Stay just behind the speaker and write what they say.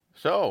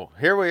So,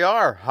 here we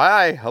are.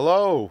 Hi,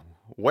 hello.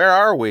 Where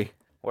are we?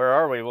 Where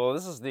are we? Well,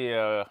 this is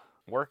the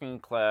Working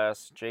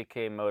Class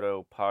JK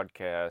Moto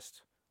Podcast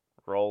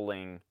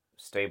Rolling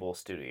Stable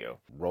Studio.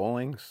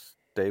 Rolling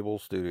Stable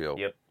Studio.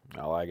 Yep.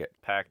 I like it.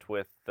 Packed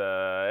with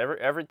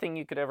everything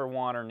you could ever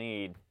want or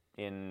need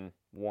in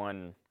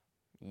one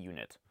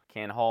unit.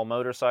 Can haul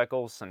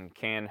motorcycles and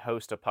can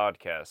host a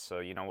podcast.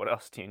 So, what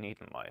else do you need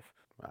in life?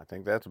 I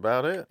think that's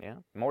about it. Yeah.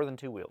 More than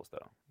two wheels,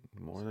 though.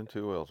 More than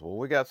two wheels. Well,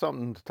 we got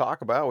something to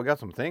talk about. We got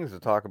some things to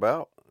talk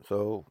about.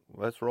 So,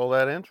 let's roll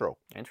that intro.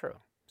 Intro.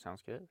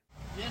 Sounds good.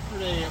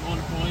 Yesterday at one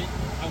point,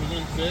 I was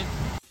in sick.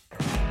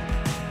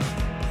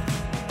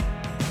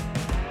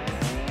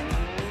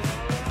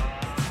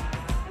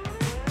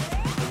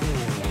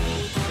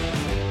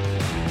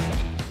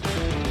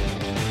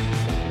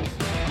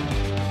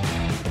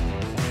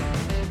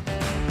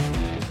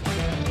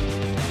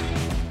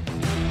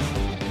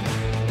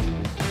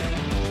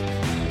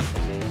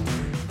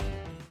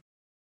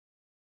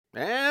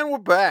 And we're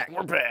back.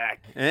 We're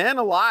back. And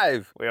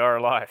alive. We are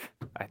alive,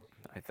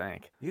 I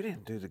think. You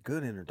didn't do the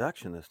good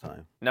introduction this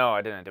time. No,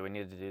 I didn't. Do we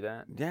need to do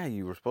that? Yeah,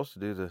 you were supposed to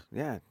do the...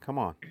 Yeah, come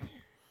on.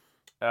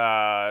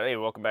 Hey,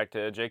 welcome back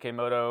to JK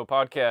Moto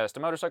Podcast, a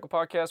motorcycle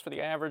podcast for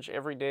the average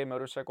everyday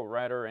motorcycle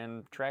rider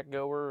and track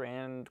goer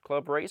and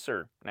club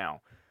racer.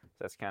 Now,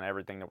 that's kind of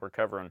everything that we're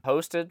covering.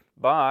 Hosted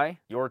by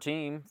your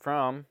team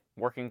from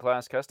Working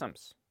Class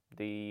Customs,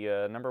 the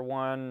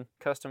 #1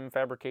 custom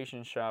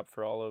fabrication shop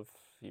for all of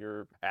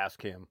your...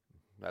 Ask him.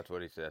 That's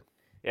what he said.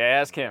 Yeah,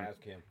 ask him.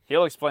 Ask him.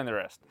 He'll explain the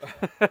rest.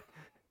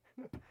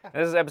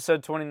 This is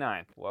episode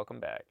 29. Welcome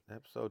back.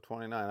 Episode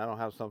 29. I don't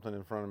have something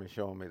in front of me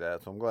showing me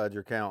that, so I'm glad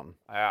you're counting.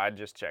 I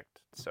just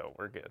checked, so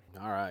we're good.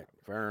 All right,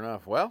 fair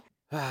enough. Well,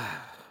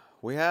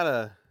 we had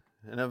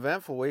an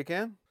eventful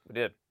weekend. We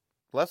did.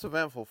 Less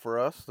eventful for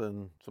us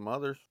than some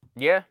others.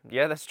 Yeah,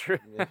 that's true.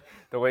 Yeah.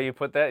 The way you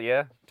put that,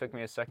 yeah, took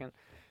me a second.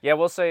 Yeah,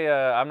 we'll say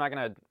we're not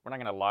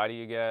gonna lie to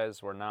you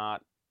guys. We're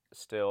not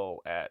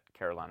still at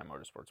Carolina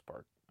Motorsports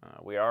Park.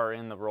 We are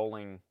in the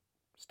rolling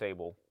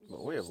stable.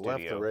 But we have studio.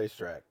 left the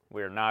racetrack.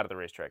 We are not at the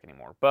racetrack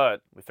anymore,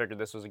 but we figured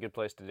this was a good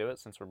place to do it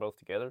since we're both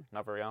together.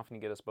 Not very often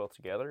you get us both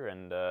together,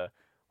 and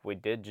we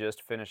did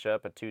just finish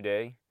up a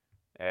 2-day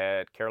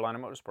at Carolina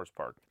Motorsports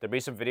Park. There'll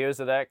be some videos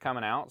of that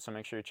coming out, so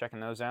make sure you're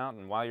checking those out.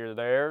 And while you're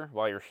there,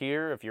 while you're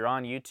here, if you're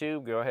on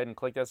YouTube, go ahead and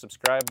click that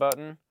subscribe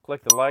button,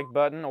 click the like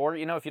button, or,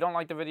 if you don't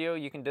like the video,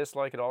 you can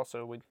dislike it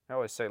also. I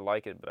always say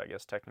like it, but I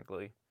guess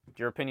technically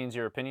your opinion's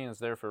your opinion. It's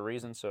there for a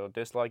reason, so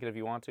dislike it if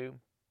you want to.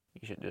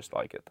 You should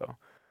dislike it, though.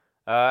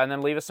 And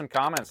then leave us some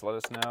comments. Let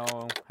us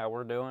know how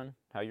we're doing,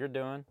 how you're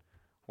doing,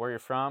 where you're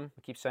from.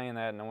 I keep saying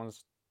that. No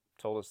one's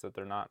told us that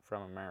they're not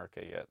from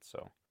America yet,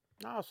 so...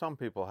 No, some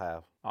people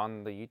have.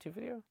 On the YouTube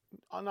video?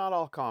 Not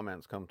all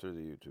comments come through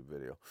the YouTube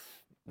video.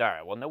 All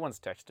right, well, no one's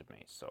texted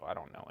me, so I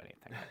don't know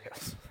anything, I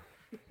guess.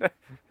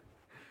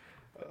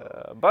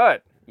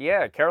 But,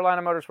 yeah,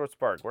 Carolina Motorsports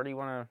Park. Where do you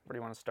want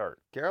to start?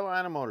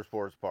 Carolina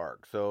Motorsports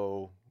Park.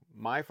 So,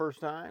 my first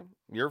time,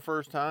 your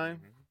first time,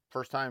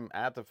 first time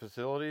at the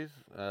facilities,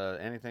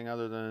 anything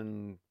other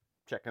than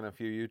checking a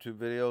few YouTube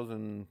videos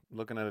and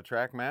looking at a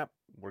track map.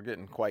 We're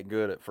getting quite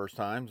good at first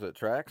times at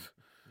tracks.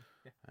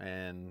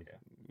 And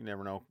you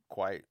never know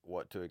quite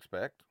what to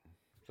expect.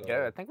 So.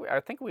 Yeah, I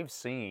think we've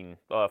seen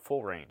a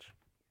full range.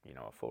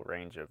 A full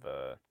range of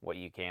what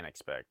you can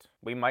expect.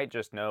 We might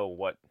just know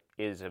what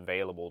is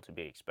available to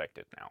be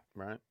expected now.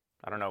 Right.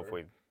 I don't know if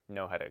we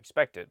know how to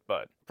expect it,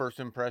 but... First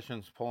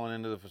impressions pulling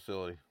into the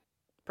facility.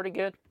 Pretty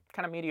good.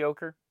 Kind of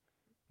mediocre.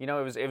 It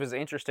was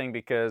interesting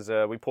because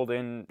we pulled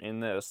in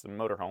the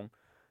motorhome,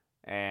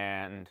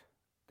 and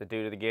the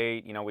dude at the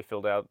gate, we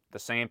filled out the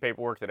same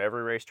paperwork that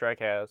every racetrack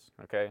has.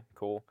 Okay,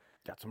 cool.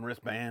 Got some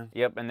wristbands.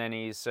 Yep, and then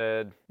he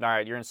said, all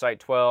right, you're in Site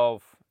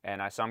 12,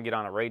 and I saw him get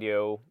on a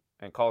radio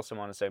and call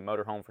someone and say,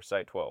 motorhome for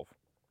Site 12.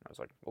 I was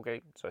like,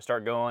 okay. So I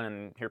start going,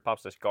 and here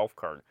pops this golf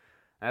cart.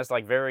 And that's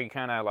like very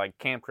kind of like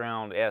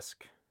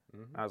campground-esque.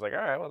 Mm-hmm. I was like, all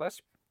right, well,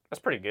 that's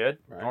pretty good.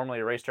 Right. Normally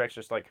a racetrack's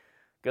just like,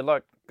 good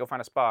luck, go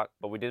find a spot.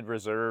 But we did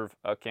reserve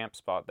a camp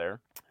spot there.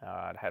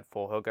 It had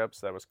full hookups,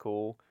 that was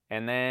cool.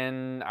 And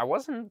then I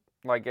wasn't,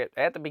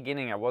 at the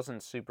beginning, I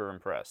wasn't super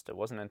impressed. It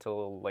wasn't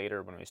until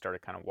later when we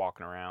started kind of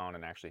walking around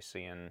and actually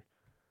seeing,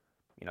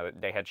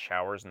 they had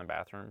showers in the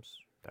bathrooms.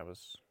 I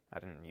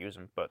didn't use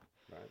them, but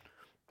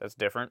that's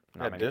different.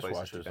 Not many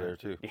dishwashers there,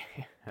 too.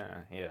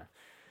 Yeah,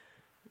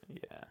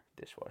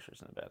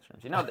 dishwashers in the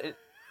bathrooms.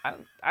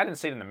 I didn't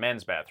see it in the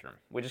men's bathroom.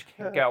 We just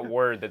got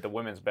word that the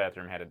women's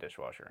bathroom had a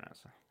dishwasher in it.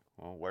 So.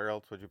 Well, where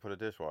else would you put a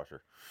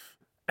dishwasher?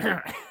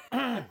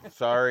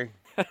 Sorry.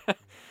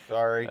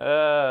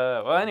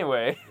 Well,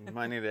 anyway. You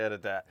might need to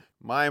edit that.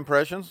 My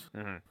impressions,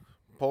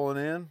 pulling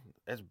in,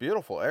 it's a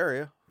beautiful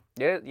area.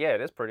 Yeah,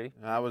 it is pretty.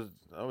 I was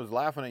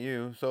laughing at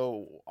you.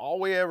 So all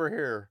we ever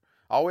hear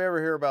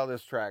about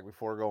this track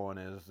before going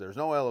is there's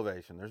no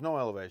elevation.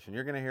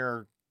 You're going to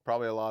hear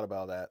probably a lot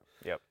about that.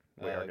 Yep.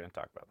 We are going to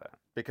talk about that.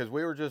 Because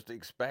we were just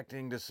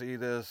expecting to see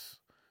this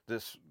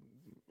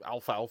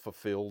alfalfa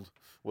field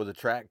with a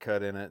track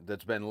cut in it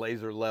that's been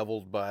laser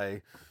leveled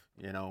by,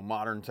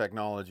 modern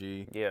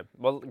technology. Yeah,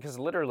 well, because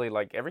literally,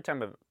 like, every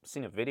time I've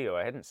seen a video,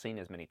 I hadn't seen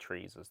as many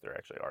trees as there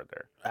actually are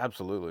there.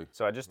 Absolutely.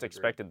 So I just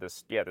expected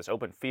this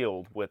open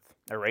field with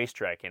a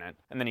racetrack in it.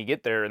 And then you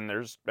get there and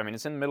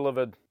it's in the middle of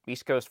a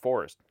East Coast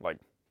forest, like,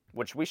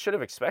 which we should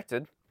have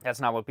expected. That's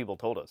not what people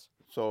told us.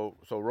 So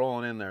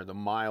rolling in there, the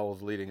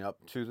miles leading up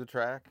to the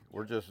track,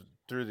 we're just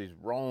through these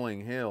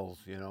rolling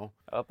hills,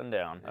 Up and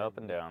down, up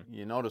and down.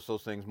 You notice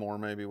those things more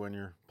maybe when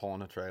you're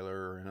pulling a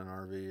trailer or in an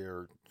RV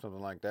or something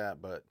like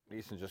that. But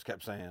Easton just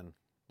kept saying,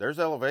 there's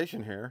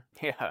elevation here.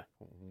 Yeah.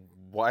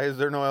 Why is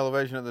there no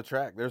elevation at the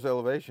track? There's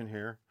elevation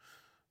here.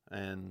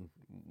 And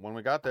when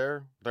we got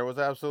there, there was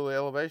absolutely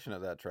elevation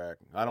at that track.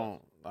 I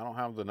don't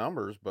have the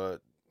numbers, but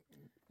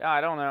yeah, I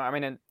don't know. I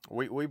mean,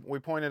 we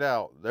pointed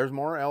out there's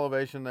more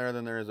elevation there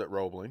than there is at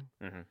Roebling.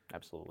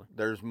 Absolutely.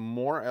 There's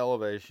more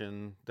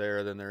elevation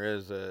there than there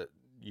is at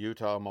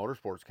Utah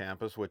Motorsports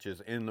Campus, which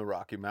is in the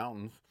Rocky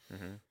Mountains.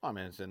 I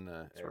mean, it's in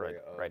the area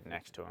right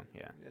next to them.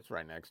 Yeah, it's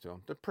right next to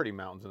them. They're pretty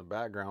mountains in the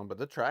background, but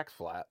the track's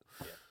flat.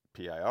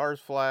 Yeah. PIR's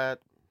flat.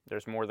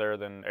 There's more there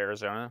than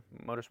Arizona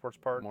Motorsports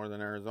Park. More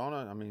than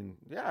Arizona. I mean,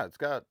 yeah, it's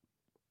got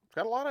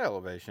a lot of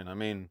elevation. I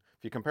mean,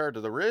 if you compare it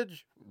to the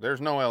Ridge,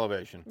 there's no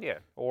elevation. Yeah,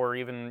 or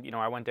even,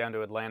 I went down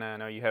to Atlanta. I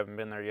know you haven't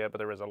been there yet, but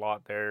there was a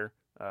lot there.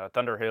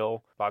 Thunder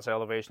Hill, lots of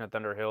elevation at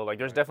Thunder Hill. Like,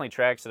 there's definitely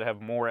tracks that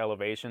have more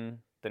elevation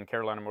than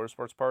Carolina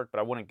Motorsports Park, but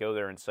I wouldn't go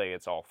there and say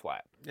it's all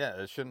flat. Yeah,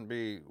 it shouldn't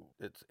be.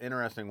 It's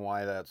interesting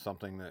why that's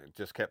something that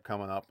just kept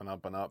coming up and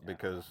up and up,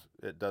 because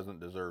it doesn't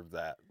deserve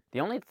that. The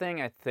only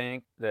thing I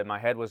think that my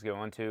head was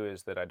going to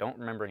is that I don't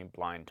remember any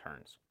blind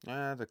turns.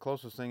 The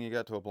closest thing you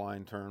got to a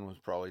blind turn was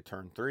probably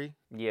turn 3.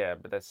 Yeah,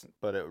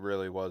 but it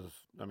really was.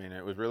 I mean,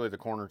 it was really the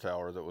corner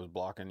tower that was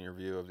blocking your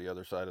view of the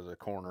other side of the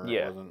corner.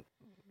 Yeah. It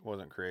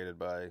wasn't created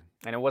by.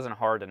 And it wasn't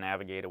hard to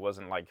navigate. It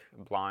wasn't like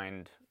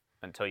blind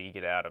until you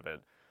get out of it.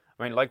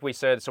 I mean, like we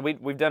said, so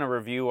we've done a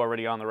review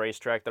already on the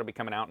racetrack. That'll be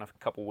coming out in a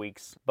couple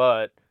weeks,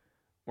 but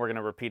we're going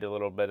to repeat a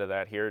little bit of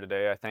that here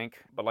today, I think.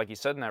 But like you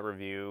said in that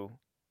review,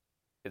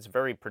 it's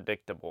very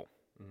predictable.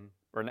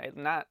 Or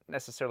not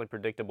necessarily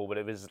predictable, but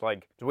it was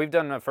like, so we've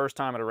done the first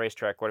time at a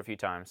racetrack quite a few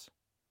times.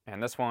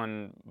 And this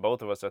one,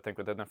 both of us, I think,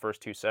 within the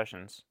first 2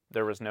 sessions,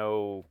 there was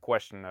no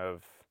question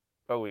of,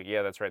 oh,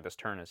 yeah, that's right, this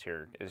turn is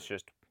here. It's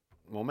just...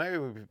 Well, maybe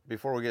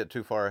before we get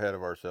too far ahead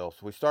of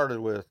ourselves, we started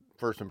with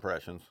first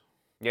impressions.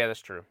 Yeah,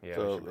 that's true. Yeah.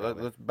 So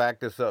let's back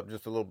this up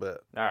just a little bit.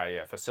 All right,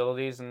 yeah.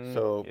 Facilities and...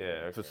 So, yeah,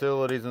 okay.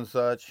 Facilities and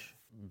such,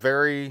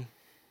 very...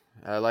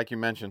 like you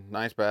mentioned,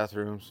 nice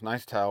bathrooms,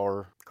 nice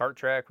tower. Kart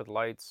track with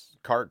lights.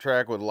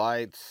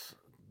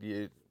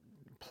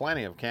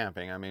 Plenty of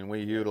camping. I mean,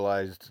 we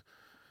utilized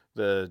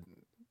the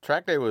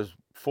track day was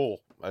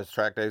full, as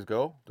track days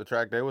go. The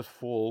track day was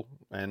full,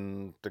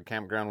 and the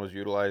campground was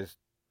utilized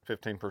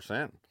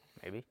 15%.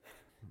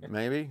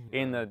 Maybe.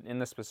 In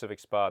the specific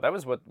spot. That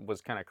was what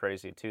was kind of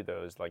crazy too,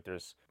 though, is like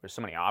there's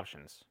so many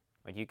options.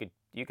 Like you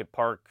could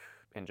park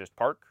and just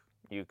park.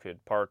 You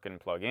could park and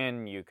plug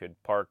in. You could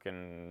park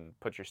and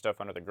put your stuff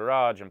under the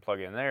garage and plug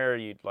in there.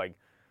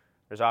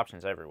 There's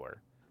options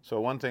everywhere. So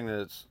one thing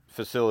that's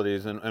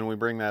facilities, and we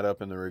bring that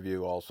up in the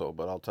review also,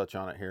 but I'll touch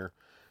on it here.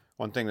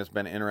 One thing that's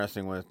been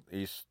interesting with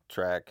East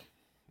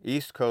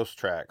Coast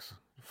tracks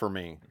for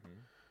me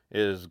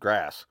is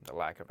grass. The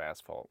lack of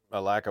asphalt.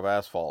 A lack of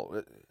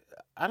asphalt.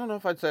 I don't know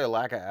if I'd say a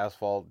lack of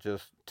asphalt.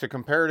 Just to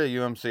compare to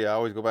UMC, I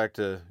always go back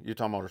to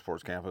Utah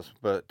Motorsports Campus,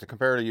 but to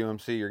compare to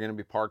UMC, you're going to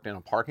be parked in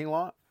a parking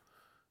lot.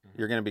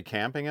 You're going to be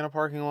camping in a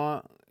parking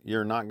lot.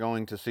 You're not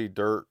going to see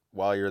dirt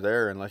while you're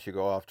there unless you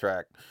go off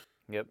track.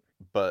 Yep.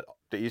 But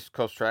the East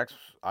Coast tracks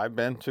I've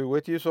been to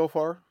with you so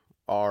far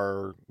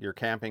are you're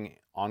camping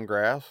on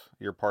grass.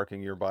 You're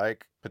parking your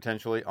bike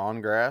potentially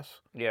on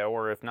grass. Yeah,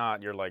 or if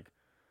not, you're like...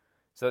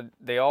 So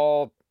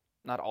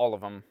not all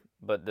of them,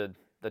 but the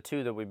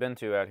 2 that we've been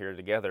to out here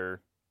together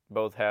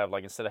both have,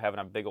 like, instead of having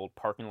a big old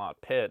parking lot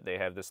pit, they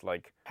have this,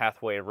 like,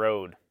 pathway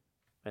road.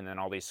 And then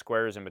all these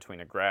squares in between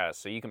the grass.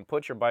 So you can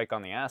put your bike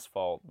on the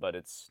asphalt, but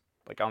it's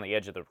like on the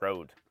edge of the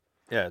road.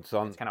 Yeah, it's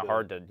kind of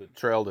hard to... the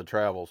trail to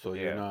travel, so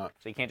yeah. You're not...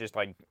 So you can't just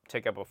like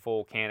take up a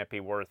full canopy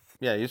worth...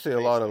 Yeah, you see a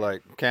lot of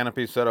like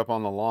canopies set up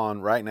on the lawn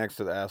right next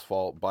to the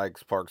asphalt,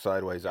 bikes parked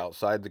sideways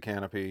outside the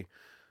canopy.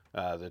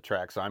 The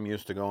tracks I'm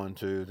used to going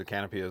to, the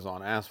canopy is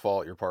on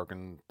asphalt. You're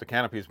parking... The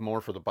canopy is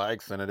more for the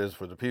bikes than it is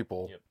for the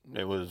people.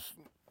 Yep. It was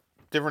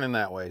different in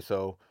that way,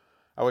 so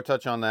I would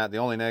touch on that. The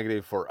only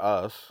negative for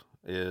us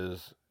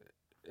is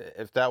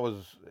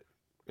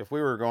if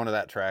we were going to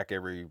that track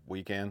every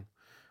weekend,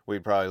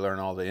 we'd probably learn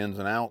all the ins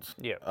and outs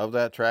of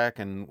that track.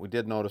 And we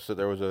did notice that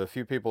there was a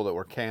few people that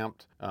were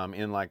camped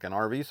in like an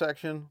RV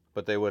section,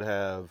 but they would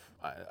have,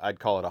 I'd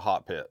call it a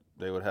hot pit.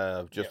 They would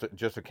have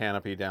just a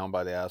canopy down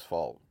by the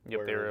asphalt.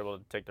 Yep, they were able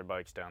to take their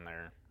bikes down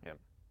there. Yep.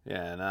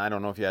 Yeah, and I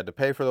don't know if you had to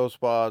pay for those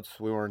spots.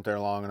 We weren't there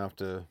long enough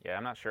to... Yeah,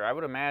 I'm not sure. I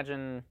would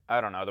imagine,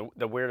 I don't know,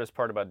 the weirdest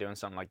part about doing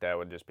something like that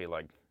would just be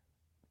like,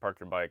 park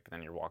your bike,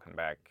 then you're walking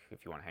back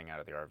if you want to hang out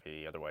at the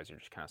RV. Otherwise, you're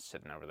just kind of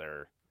sitting over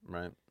there.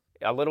 Right.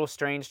 A little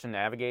strange to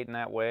navigate in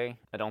that way.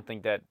 I don't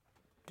think that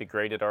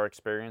degraded our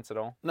experience at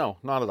all? No,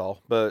 not at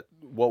all. But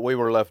what we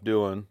were left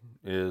doing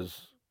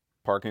is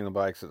parking the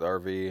bikes at the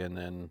RV, and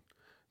then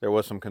there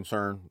was some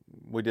concern.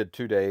 We did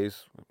 2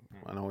 days.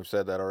 I know we've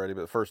said that already,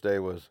 but the first day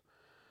was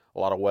a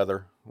lot of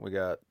weather. We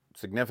got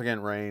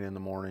significant rain in the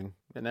morning.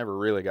 It never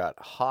really got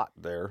hot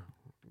there,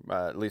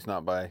 at least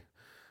not by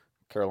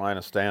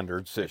Carolina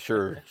standards. It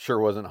sure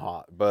wasn't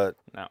hot, but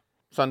No.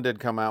 sun did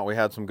come out. We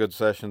had some good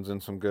sessions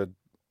and some good,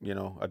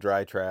 a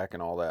dry track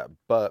and all that.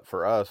 But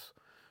for us,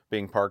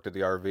 being parked at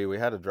the RV, we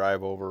had to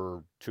drive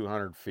over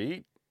 200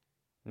 feet.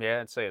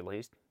 Yeah, I'd say at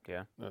least.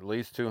 Yeah. At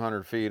least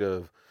 200 feet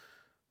of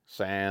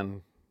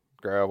sand,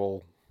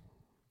 gravel,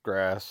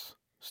 grass,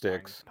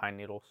 sticks, Pine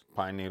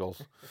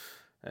needles.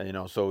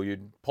 And, so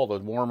you'd pull the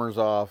warmers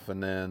off,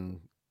 and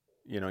then,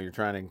 you're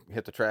trying to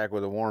hit the track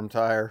with a warm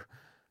tire.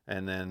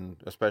 And then,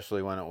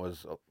 especially when it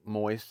was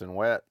moist and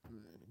wet,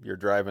 you're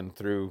driving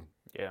through.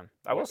 Yeah.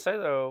 I will say,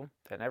 though,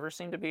 that never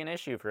seemed to be an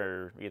issue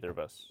for either of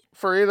us.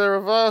 For either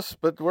of us,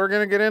 but we're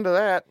going to get into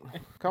that.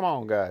 Come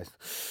on, guys.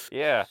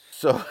 Yeah.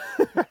 So,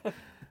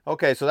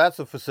 okay, so that's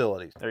the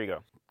facilities. There you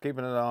go.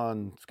 Keeping it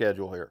on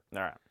schedule here.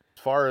 All right.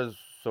 As far as,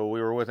 so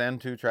we were with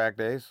N2 track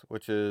days,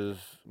 which is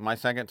my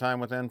second time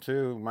with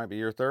N2, might be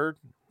your third?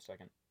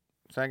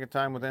 Second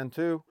time with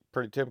N2.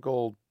 Pretty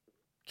typical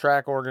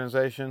track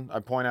organization. I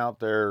point out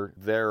their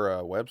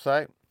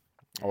website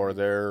or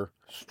their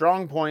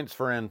strong points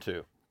for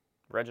N2.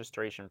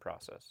 Registration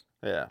process.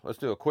 Yeah, let's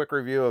do a quick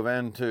review of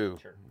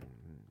N2. Sure.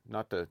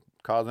 Not to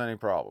cause any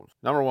problems.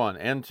 Number one,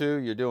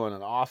 N2, you're doing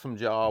an awesome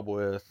job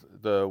with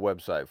the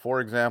website. For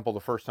example, the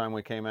first time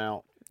we came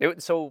out.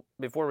 So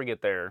before we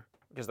get there,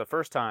 because the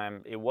first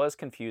time, it was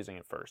confusing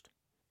at first.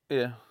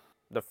 Yeah.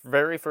 The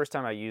very first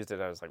time I used it,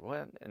 I was like,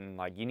 what? And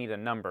you need a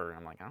number. And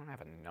I'm like, I don't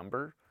have a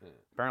number. Yeah.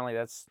 Apparently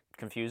that's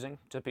confusing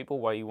to people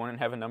why you wouldn't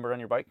have a number on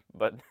your bike.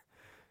 But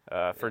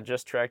for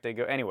just track day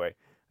go. Anyway,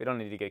 we don't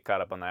need to get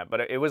caught up on that.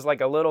 But it was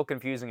a little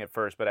confusing at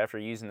first. But after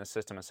using the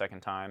system a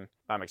second time,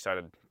 I'm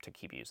excited to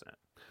keep using it.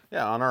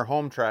 Yeah, on our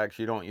home tracks,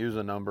 you don't use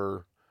a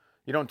number.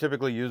 You don't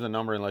typically use a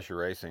number unless you're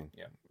racing.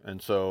 Yeah.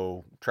 And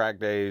so track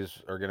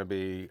days are going to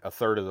be a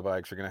third of the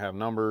bikes are going to have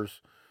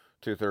numbers.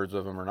 2/3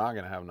 of them are not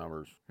going to have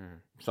numbers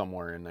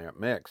somewhere in that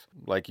mix.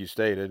 Like you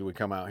stated, we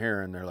come out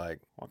here and they're like,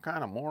 what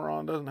kind of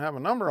moron doesn't have a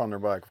number on their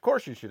bike? Of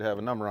course you should have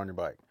a number on your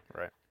bike.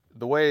 Right.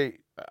 The way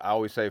I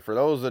always say, for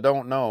those that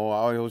don't know,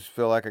 I always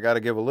feel like I got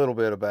to give a little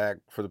bit of back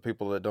for the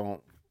people that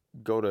don't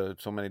go to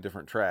so many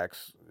different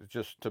tracks,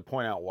 just to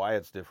point out why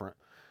it's different.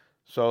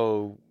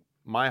 So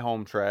my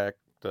home track,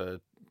 the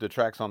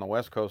tracks on the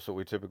West Coast that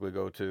we typically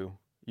go to,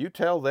 you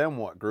tell them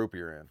what group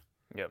you're in.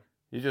 Yep.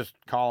 You just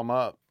call them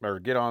up or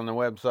get on the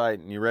website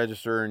and you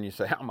register and you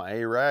say, I'm an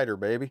A rider,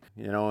 baby.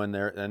 And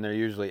they're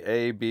usually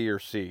A, B, or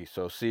C.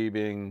 So C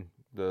being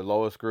the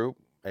lowest group,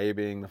 A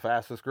being the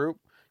fastest group.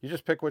 You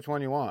just pick which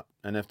one you want.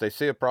 And if they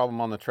see a problem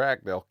on the track,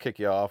 they'll kick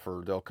you off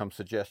or they'll come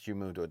suggest you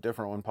move to a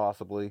different one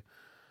possibly.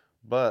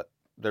 But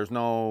you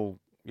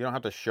don't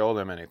have to show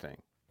them anything.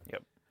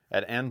 Yep.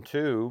 At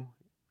N2,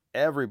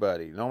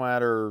 everybody, no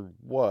matter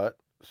what,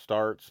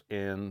 starts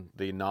in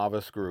the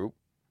novice group.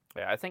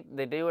 Yeah, I think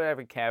they do have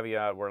a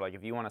caveat where,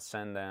 if you want to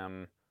send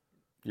them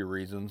your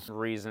reasons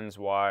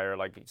why, or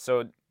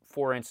so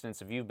for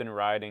instance, if you've been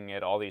riding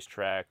at all these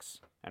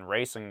tracks and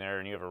racing there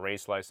and you have a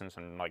race license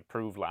and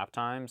proved lap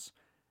times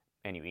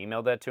and you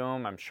emailed that to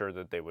them, I'm sure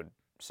that they would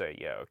say,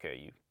 yeah,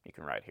 okay, you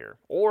can ride here.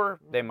 Or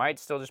they might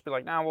still just be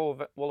like, nah,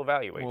 we'll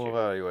evaluate you. We'll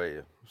evaluate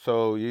you.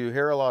 So you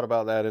hear a lot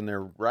about that in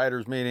their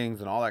riders meetings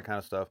and all that kind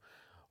of stuff.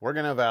 We're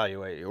going to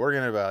evaluate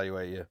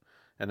you.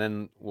 And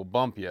then we'll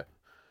bump you.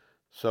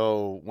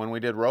 So when we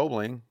did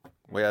Roebling,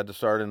 we had to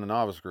start in the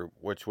novice group,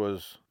 which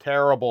was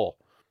terrible.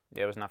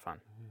 Yeah, it was not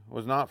fun. It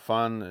was not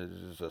fun. It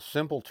was a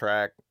simple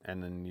track,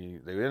 and then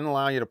they didn't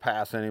allow you to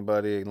pass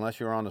anybody unless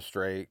you were on the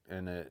straight,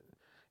 and it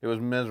was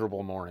a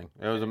miserable morning.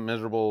 It was a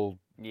miserable...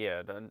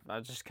 Yeah, I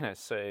was just going to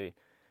say,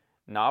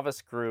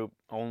 novice group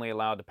only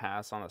allowed to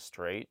pass on a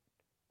straight,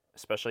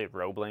 especially at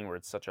Roebling where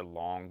it's such a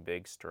long,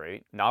 big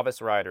straight.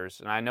 Novice riders,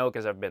 and I know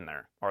because I've been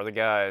there, are the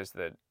guys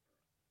that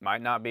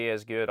might not be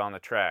as good on the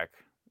track,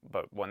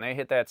 but when they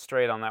hit that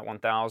straight on that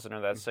 1,000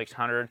 or that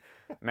 600,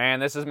 man,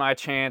 this is my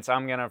chance.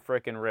 I'm going to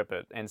frickin' rip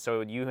it. And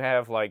so you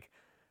have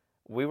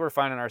we were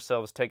finding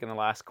ourselves taking the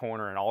last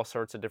corner in all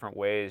sorts of different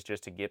ways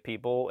just to get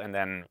people and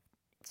then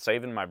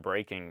saving my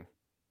braking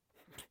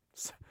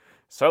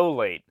so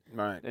late.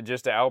 Right.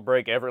 Just to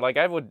outbrake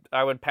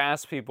I would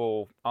pass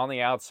people on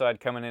the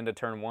outside coming into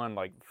turn one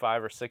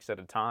 5 or 6 at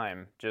a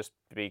time just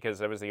because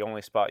that was the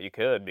only spot you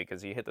could,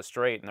 because you hit the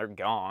straight and they're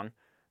gone.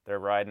 They're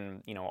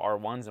riding,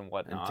 R1s and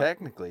whatnot. And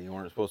technically, you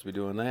weren't supposed to be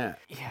doing that.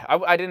 Yeah,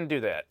 I didn't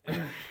do that.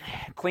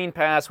 Clean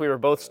pass. We were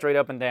both straight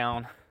up and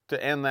down.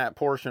 To end that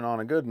portion on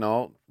a good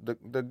note,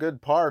 the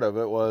good part of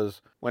it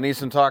was when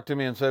Easton talked to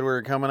me and said we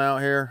were coming out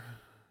here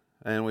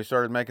and we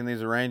started making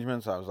these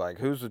arrangements, I was like,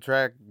 who's the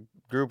track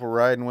group we're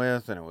riding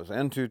with? And it was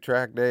N2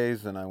 track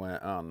days. And I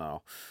went, oh,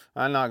 no,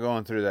 I'm not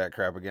going through that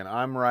crap again.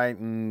 I'm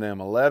writing them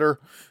a letter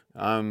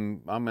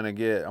I'm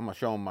gonna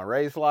show them my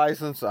race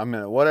license. I'm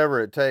gonna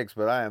whatever it takes,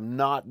 but I am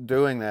not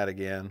doing that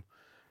again.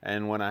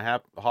 And when I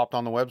hopped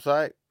on the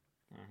website,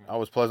 I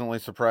was pleasantly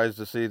surprised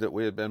to see that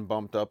we had been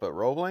bumped up at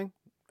Roebling,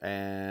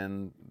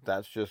 and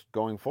that's just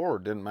going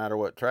forward. Didn't matter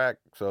what track,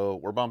 so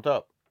we're bumped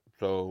up.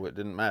 So it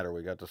didn't matter.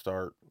 We got to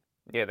start.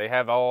 Yeah, they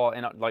have all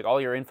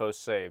your info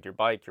saved. Your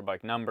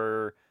bike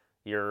number,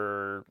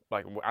 your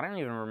I don't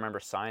even remember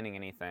signing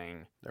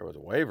anything. There was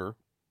a waiver.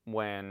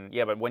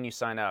 But when you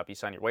sign up, you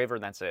sign your waiver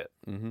and that's it.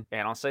 Mm-hmm.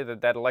 And I'll say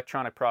that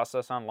electronic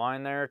process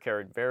online there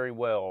carried very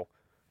well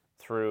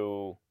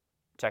through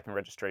tech and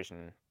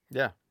registration.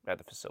 Yeah. At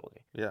the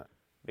facility. Yeah.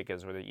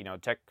 Because with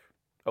tech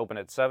open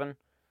at 7,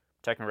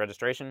 tech and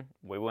registration.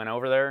 We went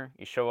over there.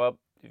 You show up.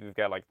 You've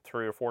got like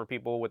 3 or 4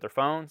 people with their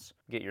phones.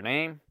 Get your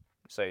name.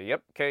 Say,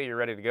 yep, okay, you're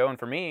ready to go. And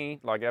for me,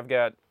 like I've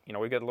got,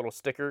 we got a little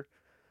sticker,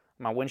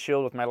 my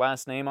windshield with my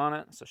last name on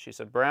it. So she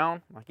said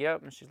Brown. I'm like,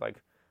 yep. And she's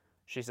like,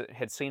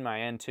 had seen my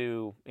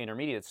N2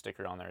 intermediate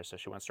sticker on there. So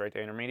she went straight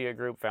to intermediate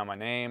group, found my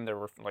name. There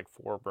were like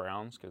 4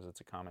 Browns because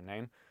it's a common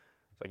name.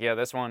 It's like, yeah,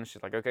 this one.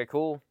 She's like, okay,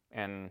 cool.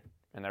 And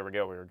there we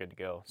go. We were good to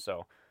go.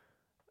 So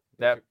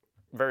that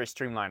very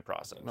streamlined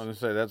process. I was going to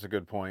say, that's a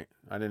good point.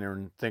 I didn't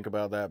even think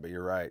about that, but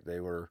you're right. They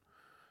were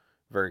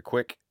very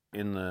quick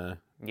in the...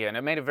 Yeah, and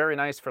it made it very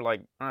nice for, like,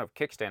 I don't have a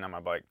kickstand on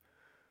my bike.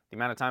 The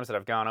amount of times that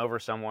I've gone over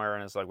somewhere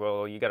and it's like,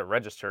 well, you got to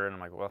register. And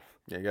I'm like, well...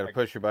 Yeah, you got to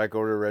push your bike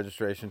over to a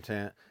registration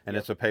tent, and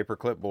it's a paper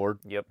clipboard.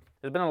 Yep.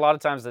 There's been a lot of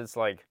times that it's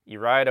like, you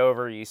ride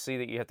over, you see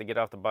that you have to get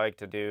off the bike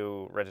to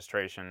do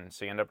registration,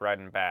 so you end up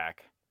riding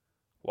back,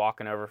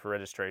 walking over for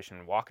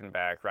registration, walking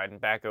back, riding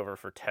back over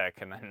for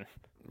tech, and then...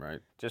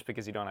 Right. Just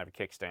because you don't have a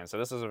kickstand. So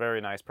this is a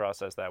very nice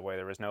process that way.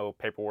 There was no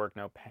paperwork,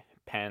 no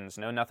pens,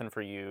 no nothing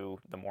for you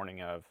the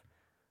morning of.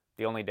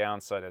 The only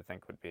downside, I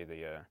think, would be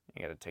you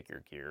got to take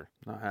your gear.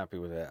 Not happy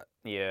with that.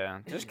 Yeah,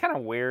 just kind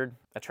of weird.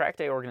 A track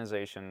day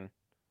organization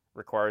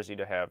requires you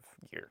to have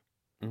gear,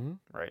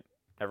 right?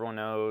 Everyone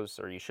knows,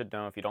 or you should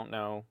know. If you don't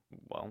know,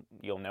 well,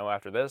 you'll know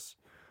after this.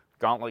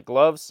 Gauntlet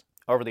gloves,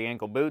 over the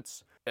ankle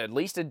boots, at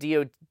least a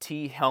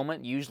DOT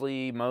helmet.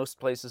 Usually most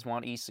places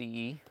want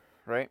ECE,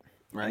 right?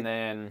 Right. And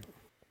then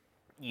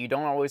you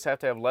don't always have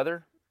to have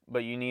leather,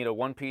 but you need a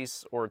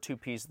 1-piece or a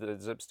 2-piece that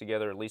zips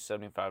together at least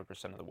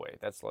 75% of the way.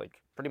 That's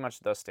like pretty much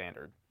the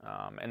standard.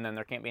 And then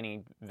there can't be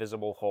any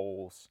visible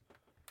holes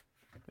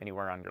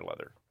anywhere on your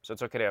leather. So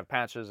it's okay to have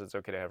patches, it's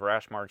okay to have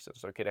rash marks,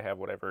 it's okay to have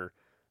whatever,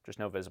 just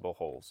no visible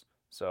holes.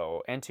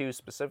 So N2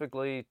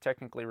 specifically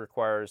technically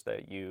requires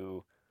that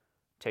you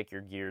take your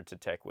gear to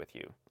tech with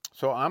you.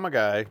 So I'm a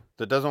guy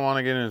that doesn't want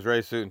to get in his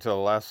race suit until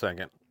the last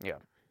second. Yeah.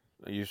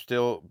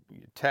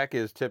 Tech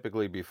is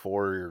typically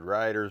before your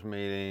riders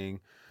meeting.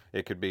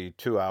 It could be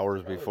 2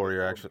 hours before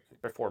you're actually...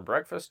 Before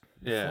breakfast?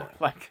 Yeah.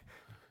 Like...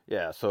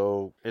 Yeah,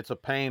 so it's a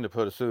pain to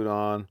put a suit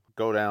on,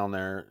 go down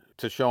there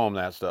to show them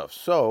that stuff.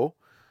 So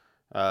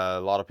a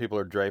lot of people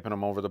are draping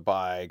them over the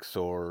bikes,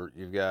 or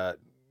you've got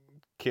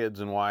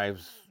kids and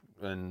wives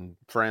and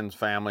friends,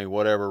 family,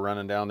 whatever,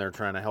 running down there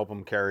trying to help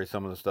them carry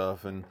some of the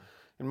stuff. And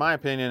in my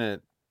opinion,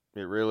 it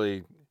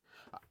really...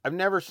 I've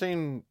never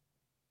seen...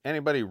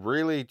 anybody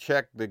really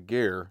check the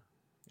gear?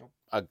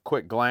 A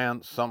quick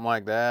glance, something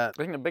like that?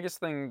 I think the biggest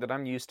thing that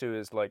I'm used to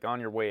is like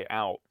on your way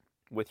out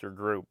with your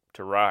group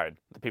to ride,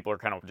 the people are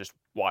kind of just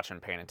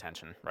watching, paying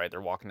attention, right? They're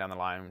walking down the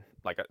line,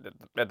 like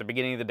at the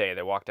beginning of the day,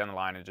 they walk down the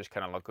line and just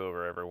kind of look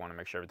over everyone and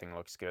make sure everything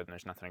looks good and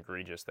there's nothing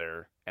egregious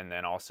there. And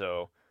then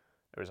also,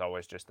 there's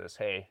always just this,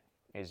 hey,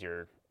 is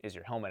your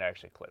helmet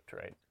actually clipped,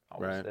 right?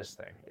 Always right. This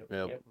thing.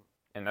 Yep.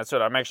 And that's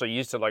what I'm actually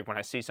used to, like when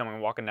I see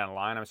someone walking down the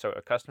line, I'm so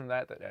accustomed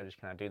to that I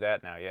just kind of do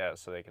that now, yeah,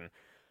 so they can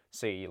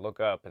see, you look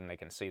up and they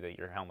can see that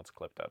your helmet's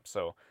clipped up.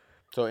 So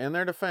in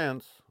their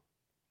defense,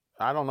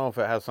 I don't know if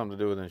it has something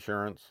to do with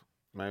insurance.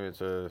 Maybe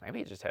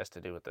it just has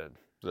to do with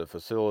the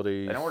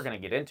facilities. I know we're going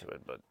to get into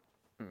it, but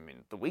I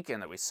mean, the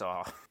weekend that we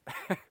saw,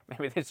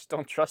 maybe they just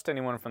don't trust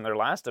anyone from their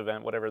last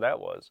event, whatever that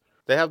was.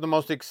 They have the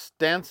most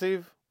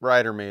extensive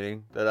rider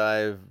meeting that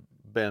I've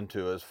been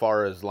to as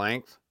far as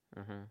length.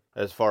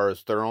 As far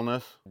as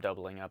thoroughness,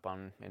 doubling up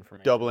on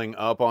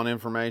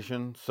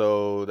information.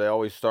 So they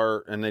always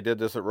start, and they did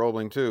this at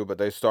Roebling too, but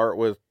they start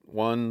with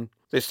the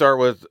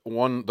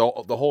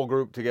whole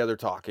group together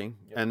talking,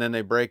 and then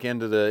they break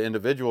into the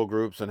individual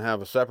groups and have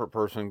a separate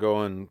person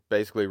go and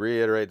basically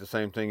reiterate the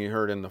same thing you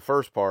heard in the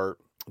first part.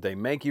 They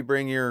make you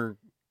bring your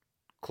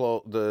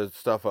the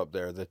stuff up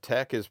there. The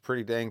tech is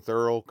pretty dang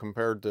thorough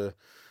compared to,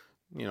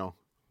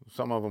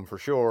 some of them for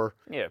sure.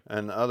 Yeah.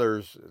 And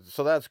others.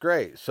 So that's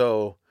great.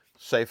 So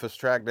safest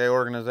track day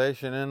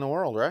organization in the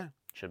world, right?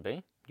 Should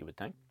be, you would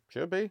think.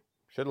 Should be.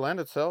 Should lend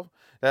itself.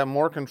 They have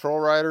more control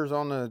riders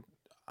on the...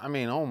 I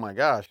mean, oh my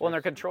gosh. Well, and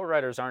their control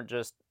riders aren't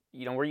just...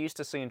 we're used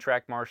to seeing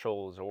track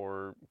marshals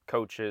or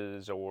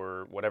coaches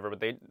or whatever, but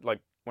they...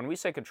 Like, when we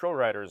say control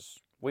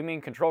riders, we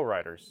mean control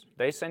riders.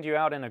 They send you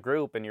out in a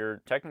group and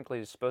you're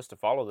technically supposed to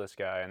follow this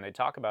guy, and they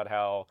talk about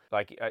how,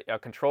 like, a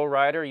control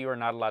rider, you are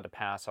not allowed to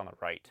pass on the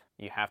right.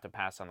 You have to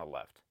pass on the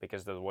left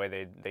because of the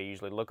way they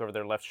usually look over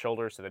their left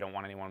shoulder, so they don't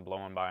want anyone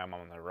blowing by them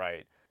on the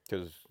right.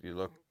 because you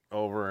look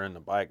over and the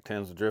bike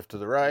tends to drift to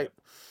the right.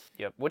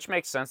 Yep, which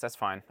makes sense. That's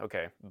fine.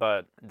 Okay.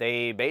 But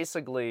they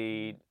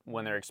basically,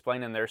 when they're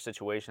explaining their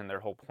situation,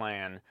 their whole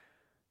plan,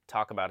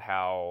 talk about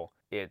how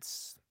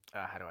it's,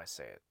 how do I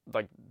say it?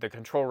 Like, the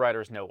control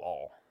riders know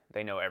all.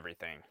 They know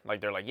everything.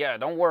 Like, they're like, yeah,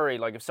 don't worry.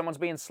 Like, if someone's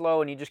being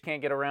slow and you just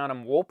can't get around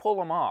them, we'll pull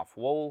them off.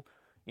 We'll,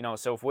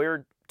 so if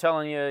we're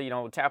telling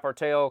you, tap our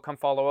tail, come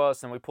follow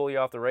us, and we pull you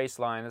off the race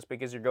line, it's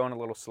because you're going a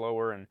little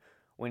slower and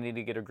we need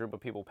to get a group of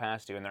people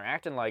past you. And they're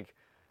acting like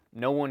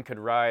no one could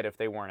ride if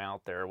they weren't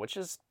out there, which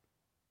is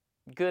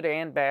good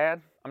and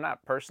bad. I'm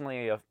not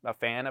personally a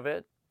fan of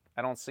it.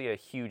 I don't see a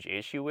huge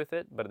issue with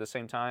it, but at the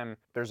same time,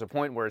 there's a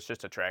point where it's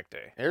just a track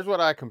day. Here's what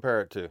I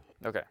compare it to.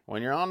 Okay.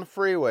 When you're on the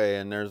freeway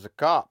and there's a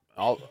cop,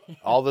 all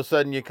of a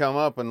sudden you come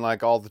up and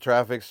like all the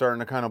traffic's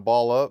starting to kind of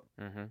ball up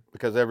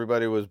because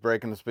everybody was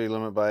breaking the speed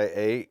limit by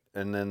 8,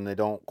 and then they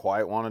don't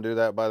quite want to do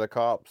that by the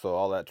cop, so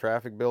all that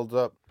traffic builds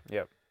up.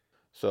 Yep.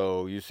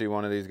 So you see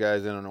one of these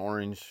guys in an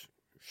orange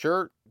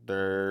shirt,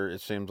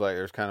 it seems like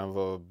there's kind of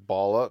a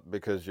ball up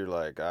because you're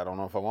like, I don't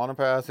know if I want to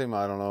pass him.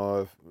 I don't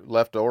know if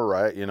left or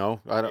right,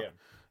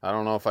 I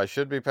don't know if I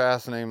should be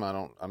passing him.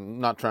 I'm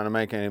not trying to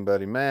make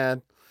anybody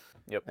mad.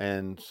 Yep.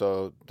 And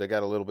so they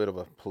got a little bit of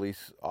a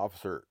police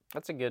officer.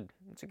 That's a good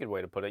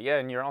way to put it. Yeah,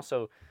 and you're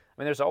also,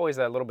 there's always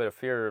that little bit of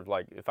fear of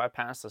like, if I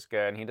pass this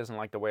guy and he doesn't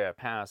like the way I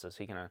pass, is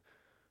he gonna,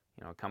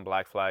 come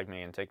black flag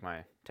me and take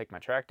my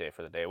track day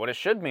for the day? What it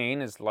should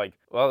mean is like,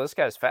 well, this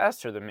guy's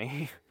faster than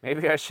me.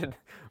 Maybe I should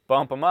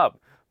bump him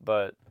up.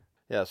 But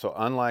yeah, so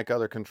unlike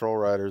other control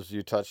riders,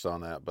 you touched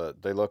on that,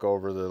 but they look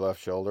over their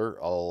left shoulder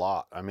a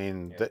lot.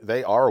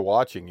 They are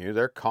watching you.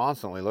 They're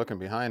constantly looking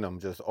behind them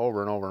just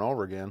over and over and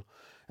over again.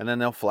 And then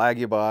they'll flag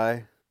you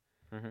by.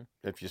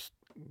 If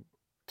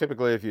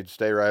you'd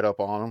stay right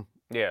up on them.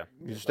 Yeah.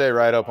 You stay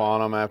right up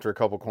on them. After a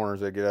couple corners,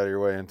 they get out of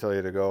your way and tell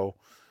you to go.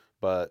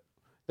 But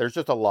there's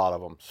just a lot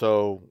of them.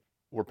 So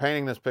we're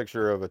painting this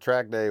picture of a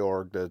track day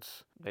org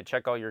they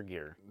check all your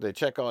gear. They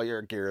check all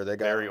your gear. They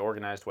got very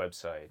organized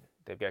website.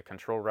 They've got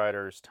control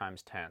riders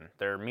times 10.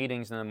 Their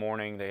meetings in the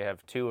morning, they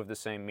have 2 of the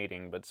same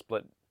meeting, but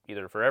split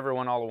either for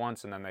everyone all at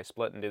once, and then they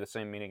split and do the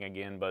same meeting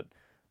again, but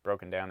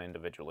broken down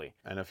individually.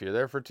 And if you're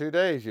there for 2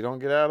 days, you don't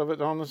get out of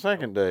it on the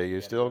second day.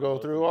 You still go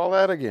through all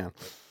that again.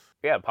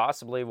 Yeah,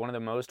 possibly one of the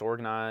most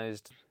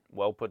organized,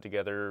 well put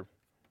together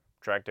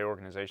track day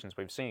organizations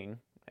we've seen.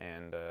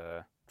 And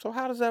so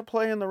how does that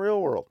play in the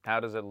real world? How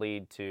does it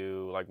lead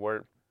to like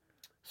what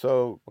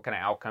kind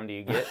of outcome do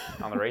you get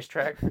on the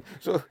racetrack?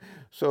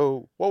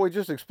 So what we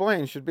just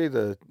explained should be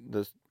the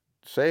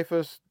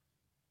safest,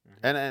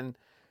 and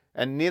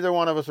neither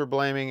one of us are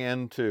blaming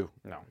N2.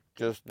 No,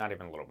 just not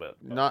even a little bit.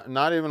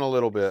 Not even a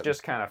little bit. It's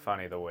just kind of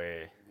funny the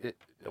way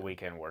the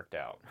weekend worked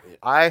out.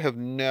 I'm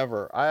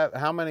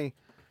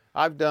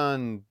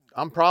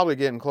probably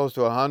getting close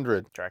to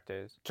 100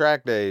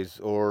 track days,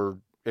 or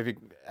if you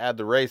add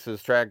the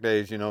races, track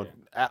days,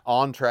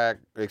 on track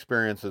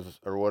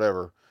experiences or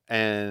whatever.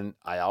 And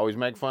I always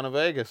make fun of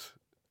Vegas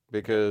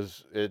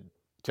because it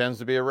tends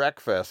to be a wreck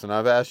fest. And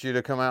I've asked you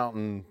to come out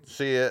and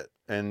see it,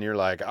 and you're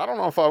like, I don't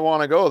know if I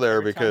want to go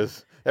there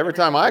because every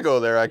time I go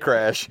there, I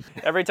crash.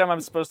 Every time I'm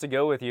supposed to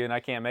go with you and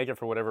I can't make it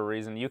for whatever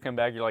reason, you come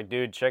back, you're like,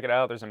 dude, check it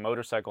out. There's a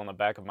motorcycle in the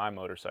back of my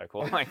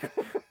motorcycle. I'm like,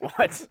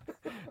 what?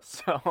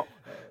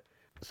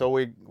 So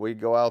we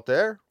go out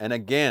there, and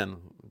again,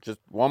 just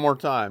one more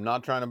time,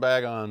 not trying to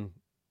bag on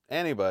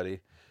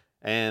anybody.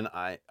 And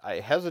I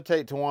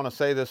hesitate to want to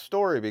say this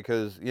story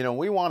because,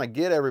 we want to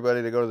get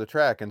everybody to go to the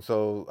track. And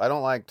so I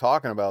don't like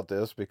talking about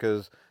this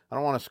because I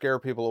don't want to scare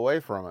people away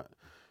from it.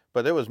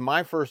 But it was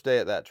my first day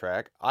at that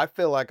track. I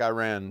feel like I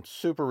ran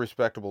super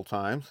respectable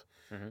times.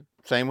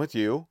 Same with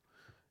you.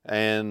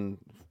 And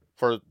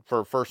for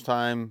first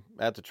time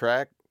at the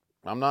track,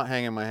 I'm not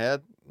hanging my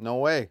head. No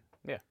way.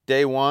 Yeah.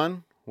 Day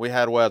 1, we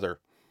had weather.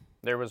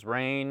 There was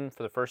rain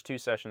for the first 2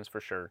 sessions for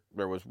sure.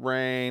 There was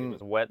rain.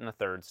 It was wet in the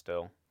third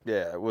still.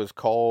 Yeah, it was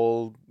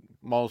cold.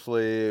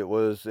 Mostly it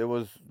was a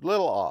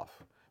little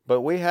off.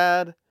 But we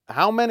had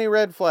how many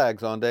red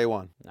flags on day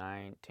 1?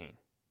 19.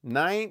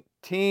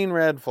 19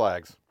 red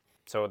flags.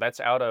 So that's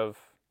out of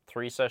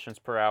 3 sessions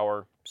per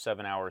hour,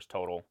 7 hours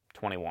total,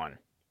 21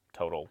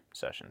 total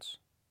sessions.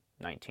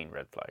 19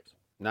 red flags.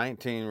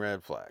 19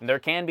 red flags. And there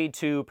can be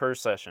 2 per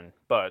session,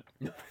 but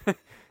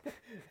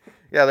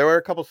yeah, there were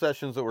a couple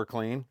sessions that were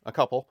clean. A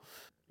couple.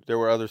 There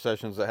were other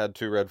sessions that had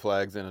 2 red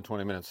flags in a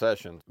 20-minute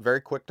session.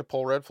 Very quick to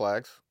pull red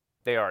flags.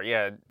 They are,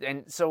 yeah.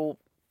 And so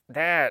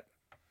that,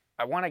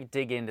 I want to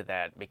dig into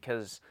that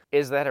because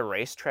is that a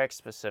racetrack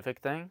specific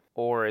thing?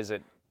 Or is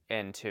it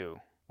N2?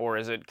 Or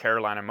is it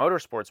Carolina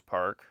Motorsports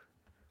Park?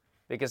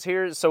 Because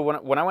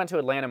when I went to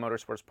Atlanta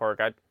Motorsports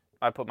Park,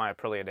 I put my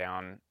Aprilia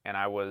down and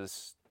I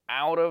was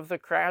out of the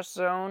crash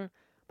zone,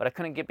 but I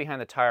couldn't get behind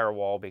the tire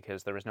wall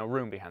because there was no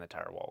room behind the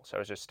tire wall. So I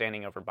was just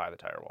standing over by the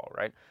tire wall,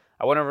 right?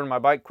 I went over to my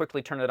bike,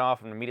 quickly turned it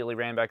off, and immediately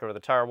ran back over the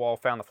tire wall,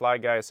 found the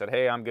flag guy, said,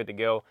 hey, I'm good to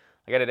go.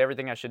 I did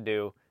everything I should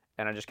do,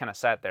 and I just kind of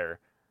sat there.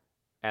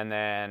 And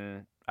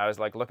then I was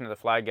like looking at the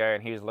flag guy,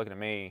 and he was looking at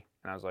me,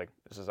 and I was like,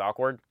 this is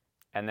awkward.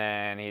 And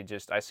then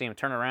I see him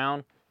turn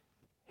around,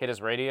 hit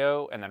his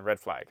radio, and then red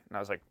flag. And I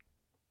was like,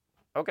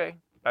 okay,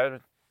 all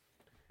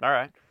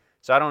right.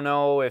 So I don't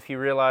know if he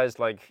realized,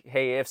 like,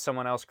 hey, if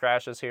someone else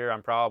crashes here,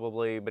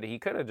 but he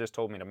could have just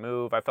told me to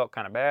move. I felt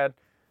kind of bad.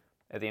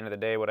 At the end of the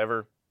day,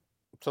 whatever.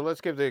 So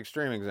let's give the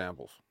extreme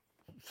examples.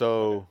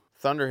 So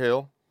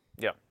Thunderhill.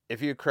 Yeah.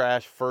 If you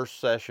crash first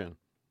session,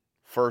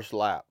 first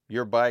lap,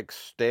 your bike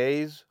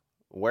stays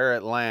where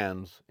it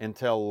lands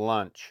until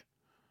lunch.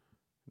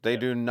 They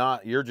do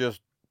not, you're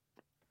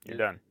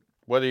done.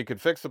 Whether you could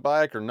fix the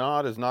bike or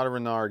not is not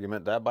an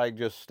argument. That bike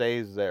just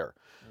stays there.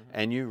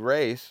 And you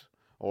race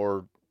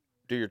or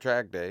do your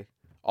track day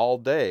all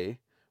day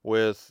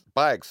with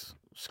bikes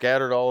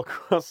scattered all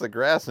across the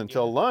grass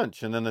until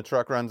lunch, and then the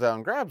truck runs out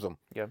and grabs them.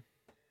 Yeah.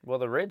 Well,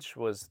 the Ridge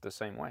was the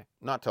same way.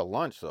 Not till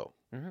lunch, though.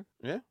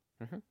 Yeah?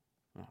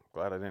 Oh,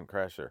 glad I didn't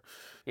crash there.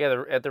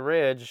 Yeah, at the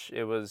Ridge,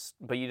 it was,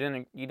 but you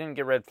didn't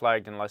get red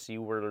flagged unless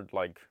you were,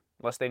 like,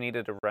 unless they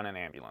needed to run an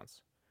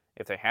ambulance.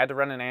 If they had to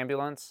run an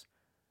ambulance,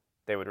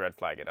 they would red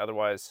flag it.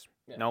 Otherwise,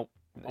 nope.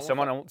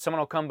 Someone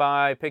will come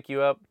by, pick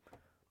you up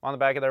on the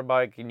back of their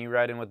bike, and you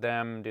ride in with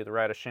them, do the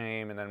ride of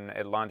shame, and then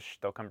at lunch,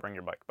 they'll come bring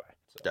your bike by.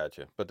 So.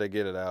 Gotcha. But they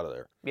get it out of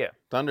there. Yeah.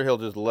 Thunderhill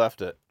just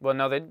left it. Well,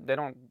 no, they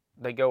don't.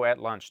 They go at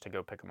lunch to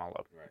go pick them all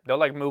up. Right. They'll,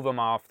 like, move them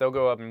off. They'll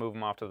go up and move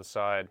them off to the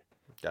side,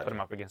 put them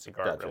up against the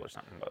guardrail or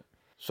something. But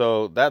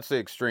so that's the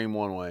extreme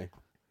one way.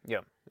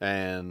 Yeah.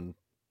 And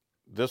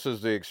this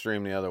is the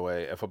extreme the other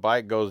way. If a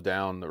bike goes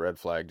down, the red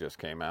flag just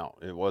came out.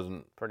 It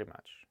wasn't... Pretty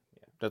much.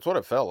 Yeah. That's what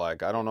it felt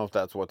like. I don't know if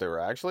that's what they were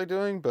actually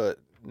doing, but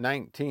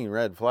 19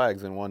 red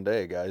flags in one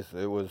day, guys.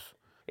 It was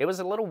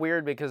a little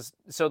weird because...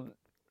 So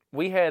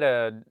we had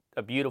a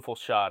beautiful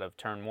shot of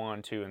turn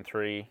 1, 2, and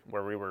 3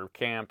 where we were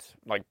camped,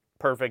 like,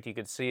 perfect. You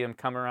could see him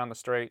come down the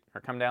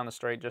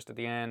straight just at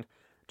the end,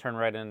 turn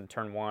right into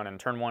turn 1, and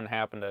turn 1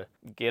 happened to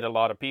get a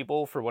lot of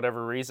people for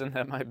whatever reason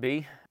that might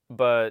be.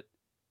 But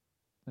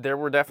there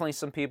were definitely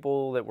some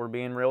people that were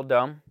being real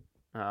dumb.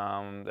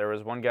 There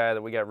was one guy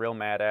that we got real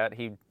mad at.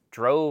 He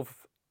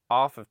drove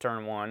off of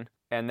turn 1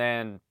 and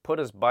then put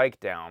his bike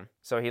down.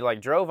 So he,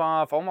 like, drove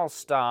off, almost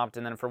stopped,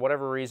 and then for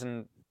whatever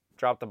reason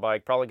dropped the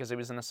bike, probably because he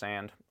was in the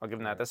sand. I'll give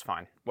him that. That's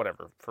fine.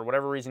 Whatever. For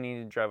whatever reason he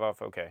needed to drive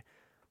off, okay.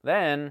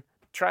 Then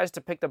tries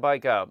to pick the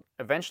bike up,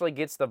 eventually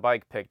gets the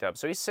bike picked up.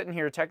 So he's sitting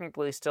here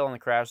technically still in the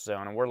crash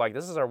zone, and we're like,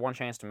 this is our one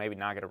chance to maybe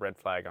not get a red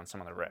flag on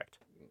someone that wrecked.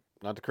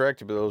 Not to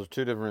correct you, but those are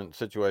two different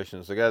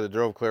situations. The guy that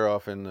drove clear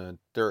off in the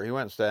dirt, he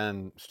went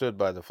and stood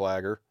by the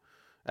flagger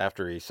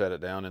after he set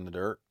it down in the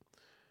dirt.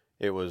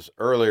 It was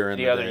earlier in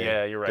the day.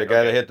 Yeah, you're right. The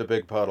guy that hit the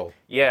big puddle.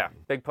 Yeah,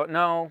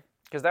 no,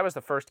 because that was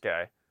the first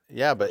guy.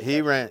 Yeah, but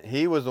he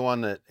was the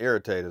one that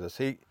irritated us.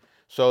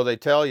 So they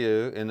tell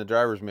you in the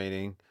driver's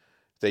meeting,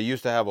 they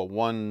used to have a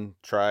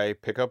one-try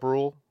pickup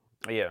rule.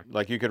 Yeah.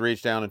 Like you could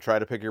reach down and try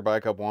to pick your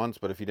bike up once,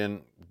 but if you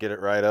didn't get it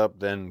right up,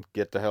 then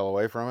get the hell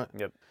away from it.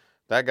 Yep.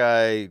 That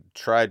guy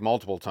tried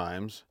multiple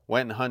times,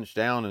 went and hunched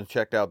down and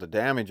checked out the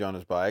damage on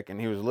his bike, and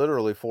he was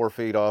literally 4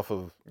 feet off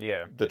of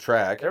the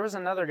track. There was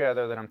another guy,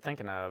 though, that I'm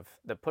thinking of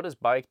that put his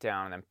bike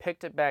down and then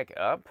picked it back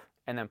up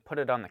and then put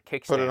it on the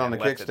kickstand. Put it on the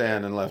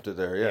kickstand and left it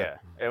there, yeah.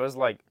 It was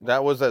like...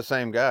 That was that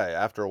same guy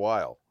after a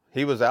while.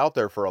 He was out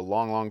there for a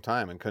long, long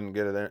time and couldn't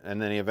get it there,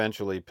 and then he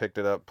eventually picked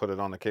it up, put it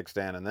on the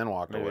kickstand, and then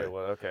walked away.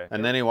 Well, okay.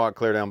 And then he walked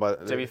clear down by...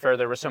 To be fair,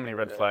 there were so many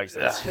red flags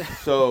there.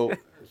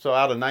 So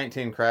out of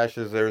 19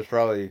 crashes, there's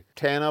probably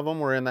 10 of them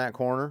were in that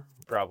corner.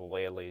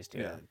 Probably, at least,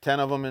 yeah. 10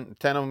 of them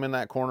in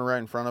that corner right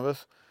in front of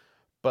us.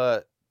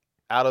 But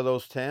out of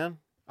those 10,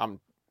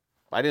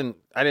 I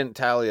didn't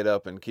tally it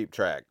up and keep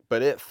track,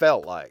 but it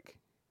felt like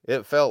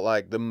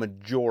the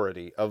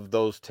majority of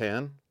those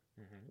 10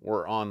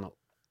 were on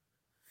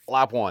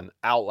lap 1,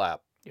 out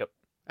lap. Yep.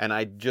 And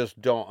I just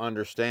don't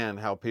understand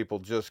how people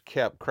just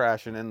kept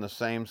crashing in the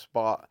same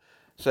spot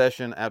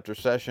session after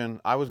session.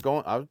 I was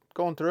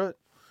going through it.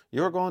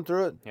 You were going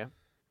through it. Yeah.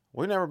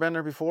 We've never been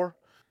there before.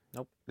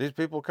 Nope. These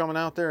people coming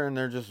out there and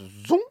they're just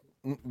zoom.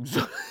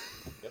 Yep.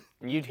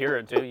 You'd hear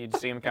it too. You'd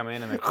see them come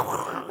in and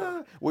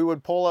then... We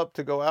would pull up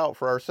to go out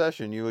for our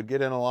session. You would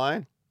get in a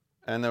line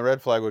and the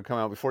red flag would come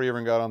out before you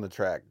even got on the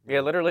track. Yeah,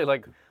 literally,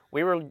 like,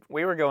 we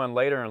were going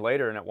later and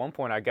later, and at one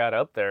point I got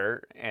up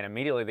there, and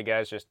immediately the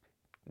guy's just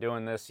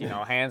doing this,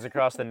 hands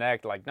across the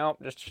neck, like,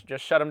 nope,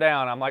 just shut him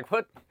down. I'm like,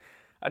 what?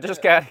 I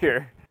just got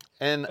here.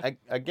 And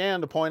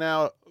again, to point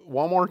out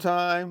one more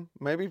time,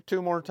 maybe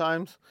 2 more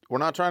times, we're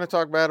not trying to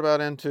talk bad about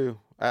N2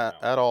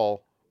 at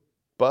all,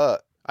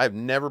 but I've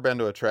never been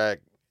to a track.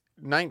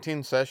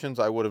 19 sessions,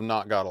 I would have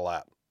not got a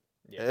lap.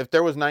 Yep. If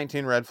there was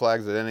 19 red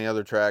flags at any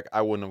other track,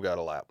 I wouldn't have got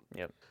a lap.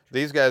 Yep.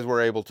 These guys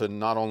were able to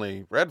not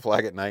only red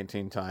flag it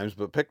 19 times,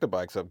 but pick the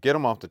bikes up, get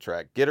them off the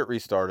track, get it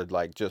restarted,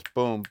 like just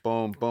boom,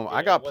 boom, boom. Yeah,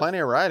 I got plenty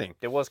of riding.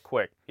 It was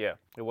quick. Yeah,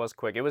 it was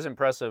quick. It was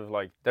impressive.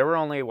 Like, there were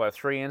only,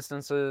 3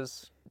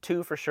 instances,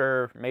 2 for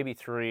sure, maybe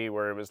 3,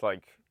 where it was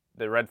like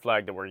the red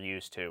flag that we're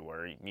used to,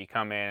 where you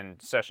come in,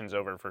 session's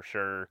over for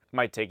sure.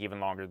 Might take even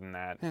longer than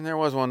that. And there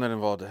was one that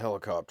involved a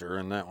helicopter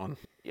in that one.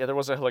 Yeah, there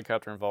was a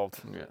helicopter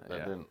involved. Yeah,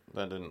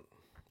 that didn't.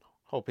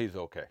 Hope he's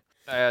okay.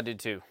 I did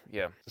too.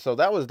 Yeah. So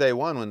that was day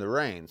 1 when the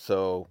rain.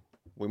 So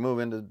we move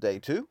into day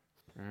 2.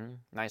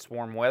 Nice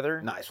warm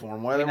weather. Nice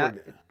warm weather. I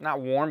mean,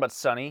 not warm, but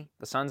sunny.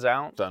 The sun's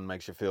out. Sun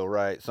makes you feel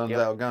right. Sun's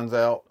out, guns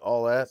out,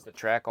 all that. It's the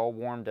track all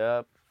warmed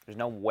up. There's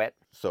no wet.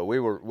 So we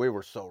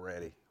were so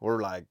ready.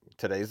 We're like,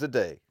 today's the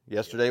day.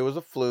 Yesterday was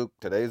a fluke.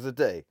 Today's the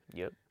day.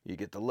 Yep. You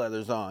get the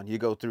leathers on. You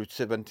go through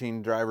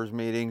 17 drivers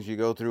meetings. You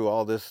go through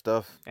all this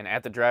stuff. And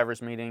at the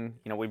drivers meeting,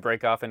 we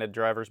break off into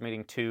drivers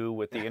meeting 2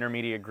 with the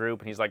intermediate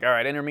group. And he's like, all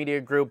right,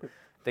 intermediate group,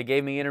 they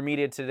gave me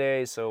intermediate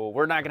today, so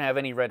we're not going to have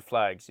any red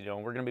flags.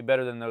 We're going to be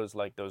better than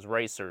those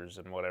racers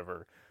and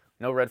whatever.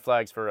 No red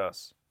flags for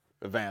us.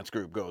 Advanced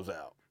group goes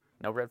out.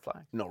 No red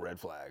flag. No red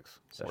flags.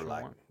 Session we're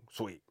like, 1.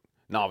 Sweet.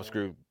 Novice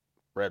group,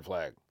 red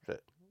flag. No.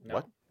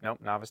 What? Nope,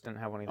 novice didn't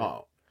have one either.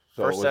 Oh.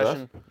 So First it was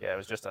session, us? yeah, it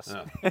was just us.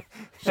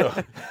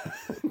 So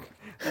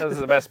That was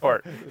the best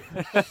part.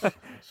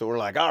 So we're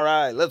like, all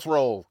right, let's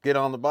roll. Get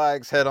on the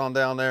bikes, head on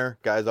down there.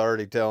 Guy's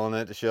already telling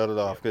it to shut it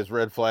off because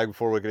red flag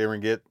before we could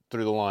even get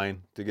through the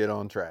line to get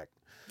on track.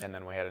 And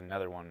then we had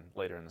another one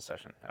later in the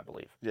session, I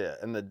believe. Yeah,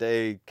 and the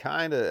day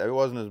it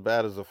wasn't as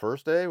bad as the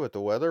first day with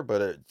the weather,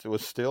 but it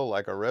was still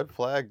like a red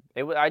flag.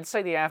 I'd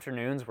say the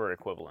afternoons were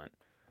equivalent.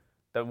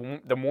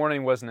 The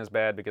morning wasn't as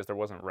bad because there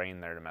wasn't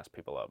rain there to mess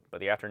people up, but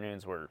the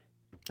afternoons were...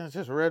 It's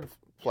just a red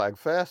flag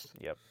fest.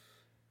 Yep.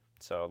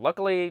 So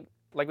luckily,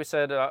 like we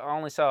said, I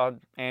only saw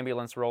an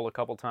ambulance roll a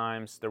couple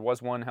times. There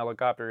was one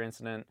helicopter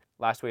incident.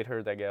 Last we had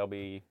heard that gal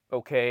be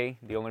okay.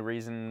 The only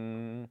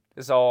reason...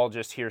 This is all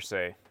just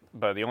hearsay.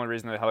 But the only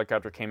reason the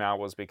helicopter came out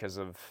was because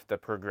of the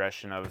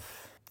progression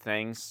of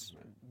things.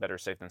 Better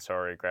safe than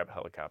sorry, grab a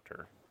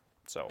helicopter.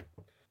 So.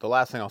 The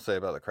last thing I'll say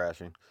about the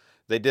crashing,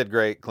 they did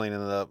great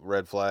cleaning it up,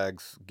 red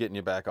flags, getting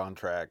you back on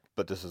track,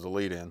 but this is a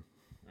lead-in.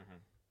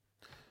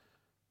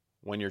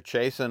 When you're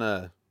chasing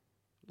a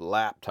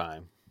lap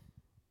time,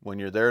 when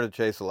you're there to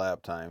chase a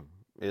lap time,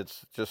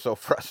 it's just so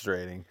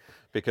frustrating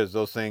because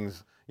those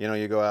things,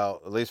 you go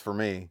out, at least for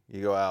me,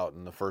 you go out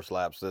and the first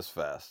lap's this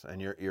fast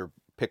and you're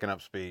picking up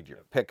speed,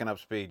 you're picking up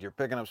speed,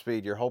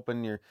 you're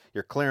hoping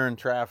you're clearing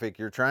traffic,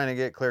 you're trying to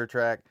get clear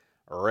track,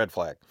 a red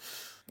flag.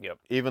 Yep.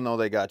 Even though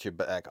they got you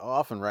back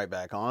off and right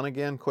back on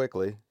again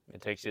quickly.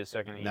 It takes you a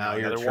second. Now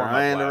you're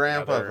trying to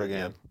ramp up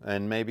again.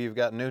 And maybe you've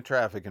got new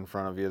traffic in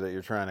front of you that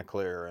you're trying to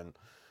clear.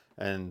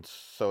 And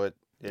so it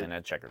and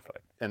a checkered flag.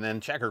 And then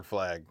checkered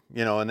flag,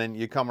 and then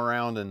you come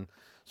around and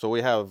so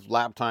we have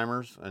lap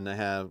timers and they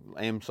have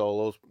aim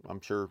solos. I'm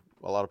sure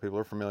a lot of people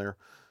are familiar,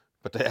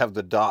 but they have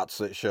the dots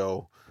that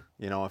show,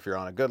 if you're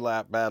on a good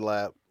lap, bad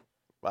lap.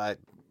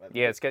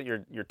 Yeah, it's got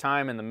your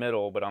time in the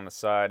middle, but on the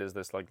side is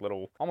this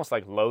little, almost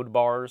like load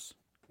bars,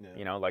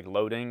 like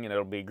loading, and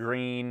it'll be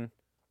green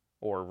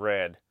or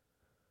red.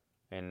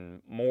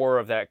 And more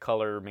of that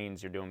color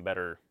means you're doing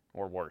better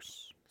or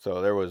worse.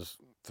 So there was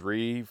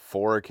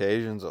 3-4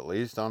 occasions at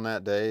least on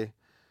that day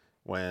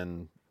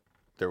when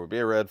there would be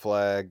a red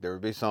flag, there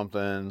would be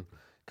something,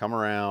 come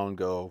around,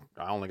 go,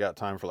 I only got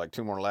time for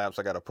 2 more laps,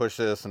 I got to push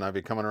this, and I'd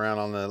be coming around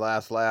on the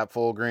last lap,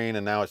 full green,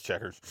 and now it's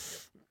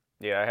checkers.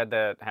 Yeah, I had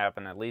that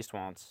happen at least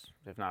once,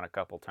 if not a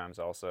couple times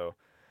also,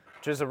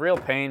 which is a real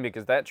pain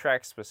because that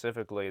track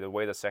specifically, the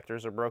way the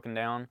sectors are broken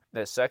down,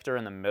 the sector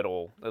in the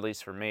middle, at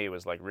least for me,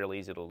 was real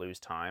easy to lose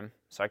time.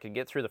 So I could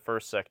get through the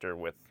first sector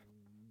with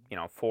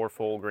 4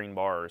 full green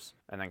bars,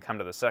 and then come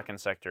to the second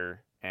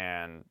sector,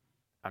 and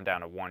I'm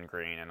down to 1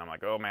 green, and I'm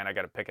like, oh man, I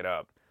got to pick it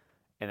up.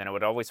 And then it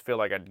would always feel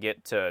like I'd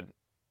get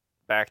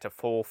back to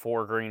full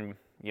 4 green,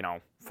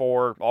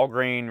 4 all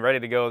green, ready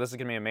to go. This is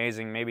going to be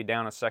amazing, maybe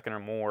down a second or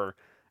more,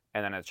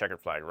 and then a checkered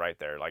flag right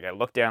there. I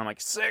look down, I'm like,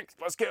 6,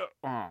 let's go.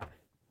 Oh. All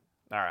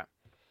right.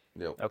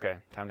 Yep. Okay,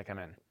 time to come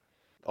in.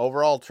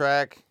 Overall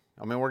track,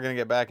 we're going to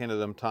get back into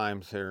them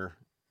times here.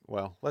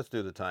 Well, let's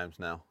do the times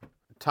now.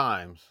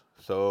 Times.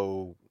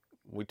 So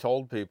we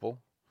told people,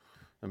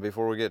 and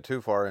before we get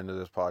too far into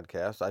this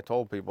podcast, I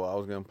told people I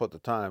was going to put the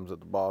times at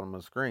the bottom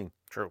of the screen.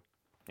 True.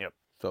 Yep.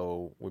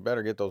 So we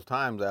better get those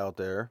times out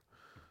there.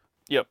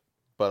 Yep.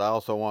 But I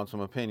also want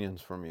some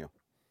opinions from you.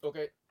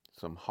 Okay.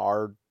 Some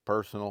hard,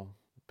 personal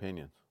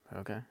opinions.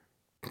 Okay.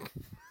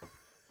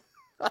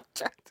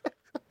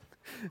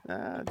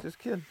 Just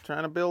kidding.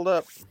 Trying to build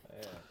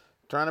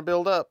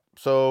up.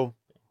 So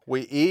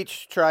we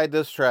each tried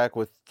this track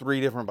with 3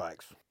 different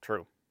bikes.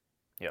 True.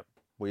 Yep.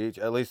 We each,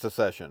 at least a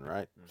session,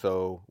 right? Mm-hmm.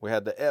 So we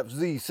had the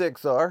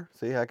FZ6R.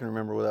 See, I can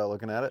remember without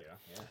looking at it.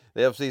 Yeah.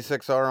 The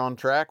FZ6R on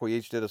track. We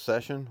each did a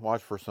session.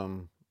 Watch for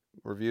some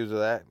reviews of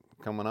that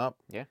coming up.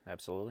 Yeah,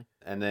 absolutely.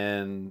 And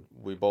then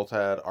we both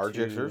had our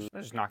Gixxers.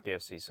 Let's just knock the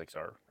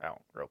FZ6R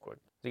out real quick.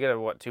 You got a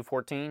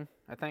 214,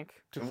 I think?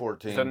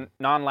 214. So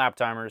non-lap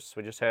timers.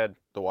 We just had...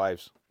 The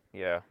wives.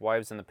 Yeah,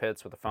 wives in the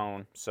pits with the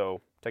phone. So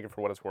take it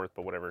for what it's worth,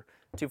 but whatever.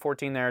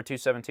 214 there,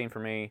 217 for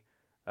me.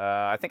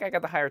 I think I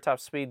got the higher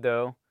top speed,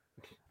 though.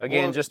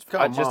 Again, well, just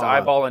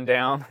eyeballing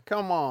down.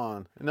 Come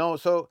on. No,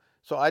 so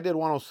I did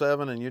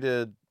 107 and you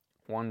did...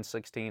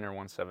 116 or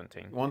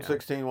 117.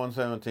 116, yeah.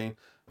 117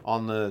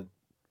 on the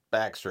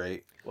back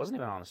straight. It wasn't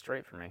even on the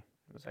straight for me.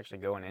 It was actually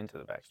going into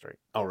the back straight.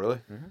 Oh, really?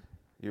 Mm-hmm.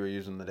 You were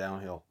using the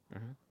downhill.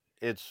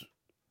 Mm-hmm.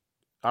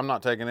 I'm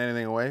not taking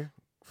anything away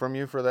from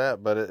you for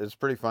that, but it's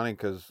pretty funny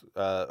because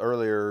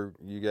earlier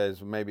you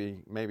guys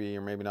maybe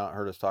or maybe not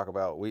heard us talk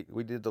about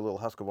we did the little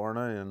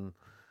Husqvarna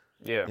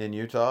in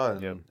Utah,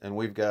 and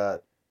we've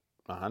got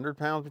 100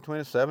 pounds between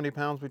us, 70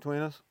 pounds between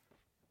us,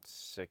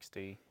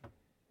 60,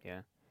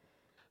 yeah,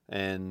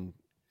 and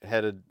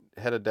headed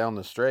down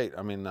the straight.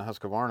 I mean, the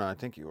Husqvarna, I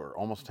think you were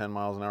almost 10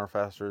 miles an hour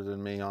faster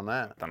than me on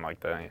that. Something like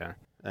that, yeah.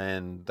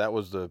 And that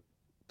was the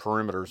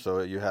perimeter,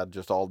 so you had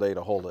just all day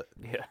to hold it.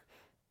 Yeah.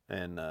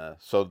 And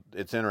so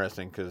it's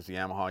interesting because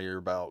Yamaha, you're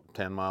about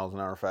 10 miles an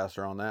hour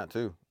faster on that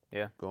too.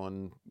 Yeah.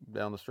 Going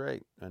down the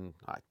straight. And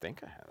I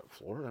think I had it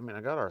floored. I mean,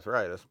 I got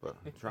arthritis, but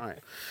I'm trying.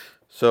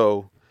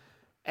 So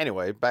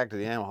anyway, back to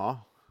the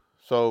Yamaha.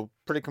 So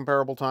pretty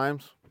comparable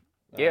times.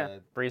 Yeah,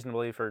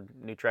 reasonably for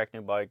new track,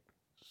 new bike.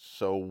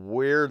 So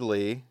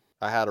weirdly,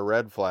 I had a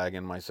red flag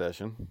in my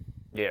session.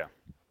 Yeah.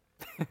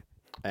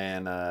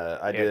 And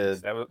I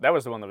did. That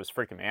was the one that was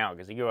freaking me out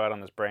because you go out on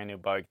this brand new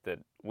bike that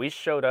we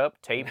showed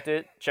up, taped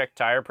it, checked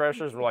tire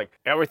pressures. We're like,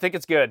 yeah, we think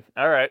it's good.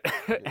 All right.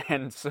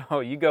 And so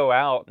you go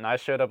out, and I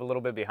showed up a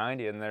little bit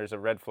behind you, and there's a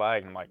red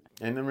flag. And I'm like,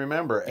 and then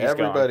remember,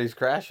 everybody's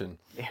crashing.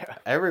 Yeah.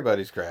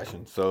 Everybody's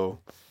crashing. So,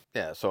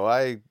 yeah, so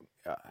I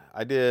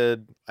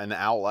did an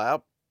out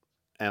lap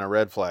and a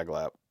red flag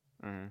lap,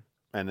 and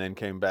then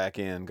came back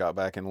in, got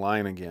back in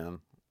line again.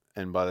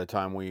 And by the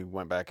time we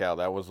went back out,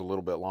 that was a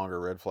little bit longer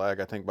red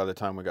flag. I think by the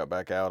time we got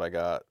back out, I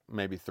got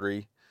maybe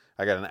 3.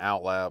 I got an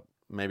out lap,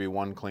 maybe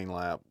 1 clean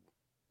lap,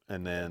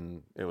 and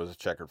then it was a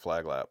checkered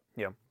flag lap.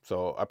 Yeah.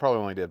 So I probably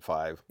only did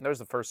 5. That was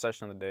the first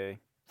session of the day.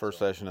 First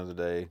session of the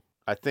day.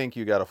 I think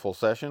you got a full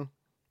session.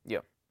 Yeah.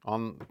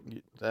 On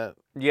that.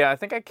 Yeah, I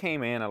think I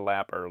came in a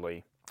lap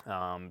early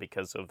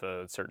because of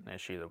a certain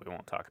issue that we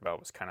won't talk about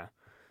was kind of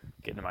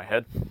getting in my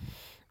head.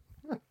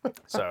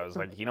 So I was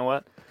like, you know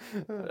what?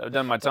 I've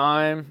done my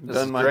time. This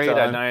is great.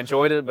 I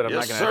enjoyed it, but I'm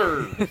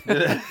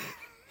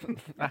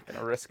not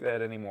gonna risk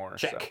that anymore.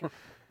 Check.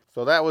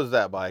 So that was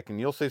that bike, and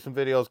you'll see some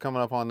videos coming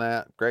up on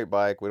that. Great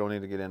bike. We don't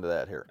need to get into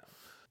that here.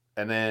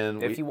 And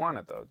then if you want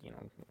it though,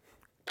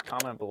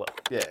 comment below.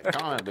 Yeah,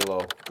 comment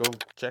below. Go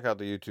check out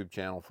the YouTube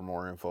channel for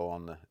more info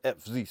on the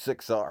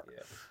FZ6R.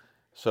 Yeah.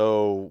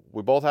 So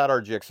we both had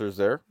our Gixxers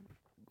there.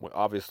 We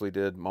obviously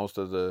did most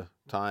of the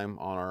time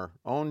on our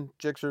own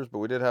Gixxers, but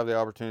we did have the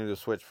opportunity to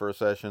switch for a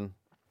session.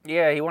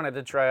 Yeah, he wanted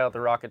to try out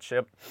the rocket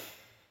ship.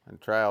 And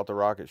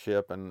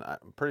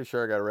I'm pretty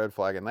sure I got a red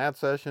flag in that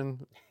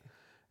session.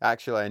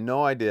 Actually, I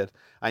know I did.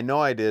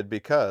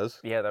 Because...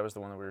 Yeah, that was the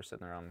one that we were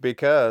sitting there on.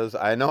 Because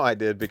I know I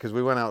did because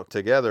we went out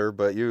together,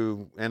 but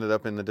you ended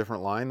up in the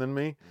different line than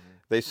me. Mm-hmm.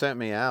 They sent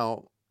me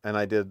out, and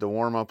I did the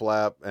warm-up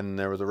lap, and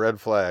there was a red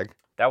flag.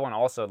 That one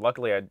also,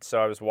 luckily, I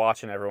was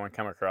watching everyone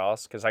come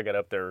across because I got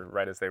up there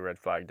right as they red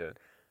flagged it.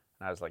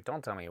 And I was like,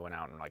 don't tell me you went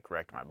out and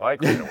wrecked my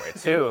bike right away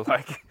too.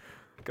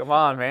 Come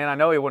on, man. I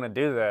know he wouldn't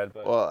do that.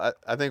 But... Well,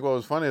 I think what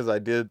was funny is I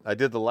did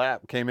the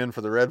lap, came in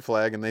for the red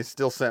flag, and they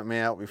still sent me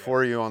out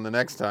before you on the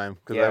next time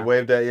because I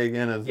waved at you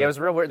again. It was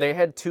real weird. They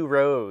had 2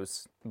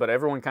 rows, but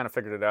everyone kind of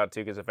figured it out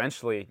too because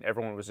eventually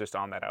everyone was just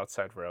on that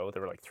outside row.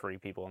 There were 3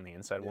 people on the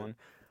inside one.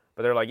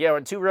 But they're like, yeah,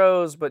 we're 2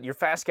 rows, but your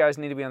fast guys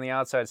need to be on the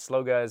outside,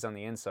 slow guys on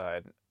the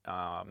inside.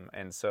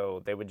 And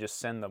so they would just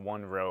send the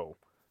 1 row,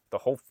 the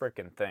whole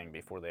freaking thing,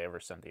 before they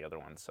ever sent the other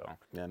one. So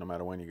yeah, no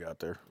matter when you got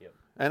there. Yep.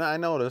 And I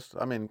noticed,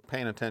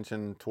 paying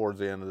attention towards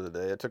the end of the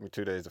day, it took me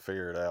 2 days to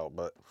figure it out,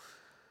 but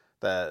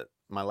that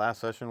my last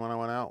session when I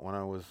went out, when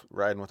I was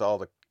riding with all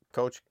the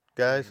coach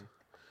guys,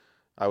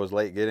 I was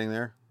late getting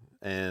there,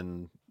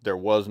 and there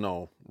was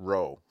no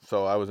row.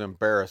 So I was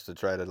embarrassed to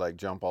try to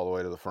jump all the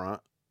way to the front.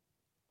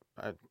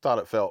 I thought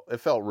it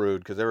felt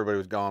rude because everybody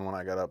was gone when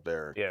I got up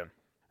there. Yeah.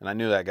 And I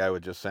knew that guy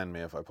would just send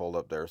me if I pulled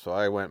up there. So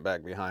I went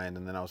back behind,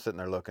 and then I was sitting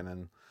there looking,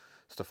 and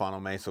Stefano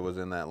Mesa was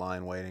in that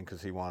line waiting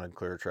because he wanted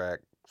clear track.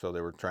 So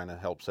they were trying to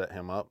help set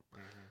him up.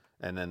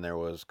 Mm-hmm. And then there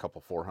was a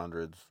couple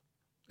 400s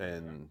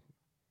and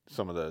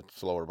some of the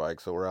slower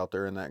bikes that were out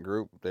there in that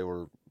group. They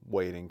were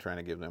waiting, trying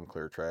to give them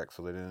clear track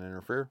so they didn't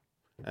interfere.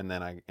 And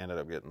then I ended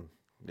up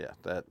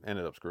that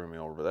ended up screwing me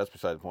over, but that's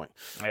beside the point.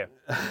 Yeah.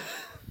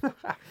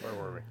 Where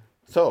were we?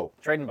 So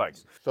trading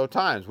bikes. So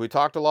times. We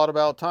talked a lot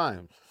about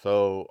times.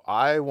 So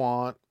I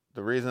want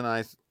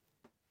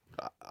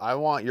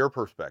your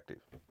perspective.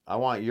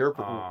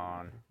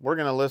 We're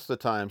going to list the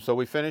times. So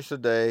we finish the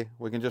day.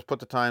 We can just put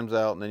the times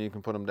out, and then you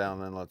can put them down,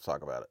 and then let's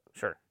talk about it.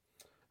 Sure.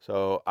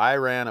 So I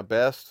ran a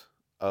best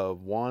of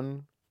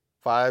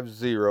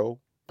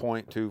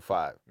 150.25.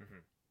 Mm-hmm.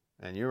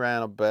 And you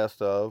ran a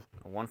best of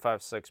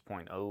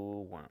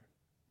 156.01.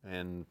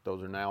 And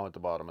those are now at the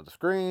bottom of the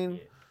screen. Yeah.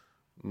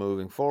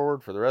 Moving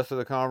forward for the rest of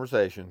the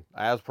conversation,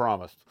 as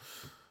promised.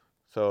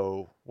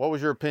 So, what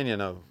was your opinion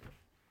of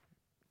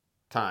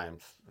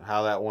times?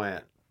 How that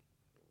went?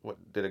 What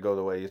did it go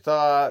the way you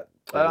thought?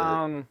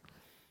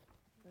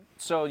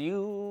 So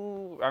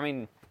your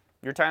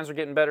times were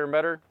getting better and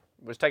better.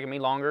 It was taking me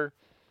longer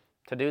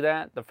to do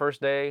that. The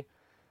first day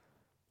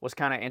was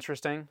kind of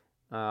interesting.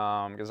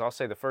 Because I'll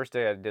say the first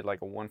day I did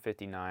like a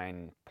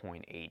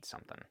 159.8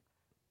 something.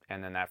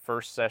 And then that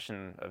first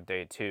session of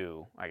day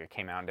 2, like I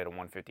came out and did a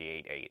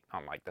 158.8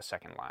 on like the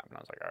second lap. And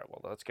I was like, all right,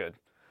 well, that's good.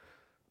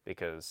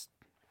 Because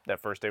that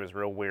first day was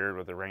real weird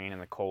with the rain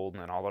and the cold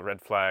and then all the red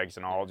flags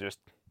and all just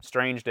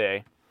strange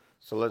day.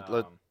 So let's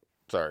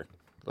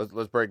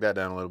break that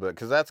down a little bit,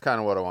 because that's kind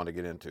of what I want to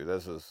get into.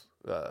 This is,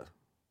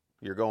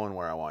 you're going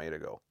where I want you to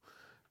go.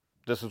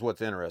 This is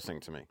what's interesting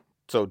to me.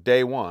 So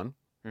day 1,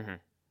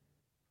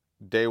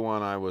 day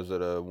 1 I was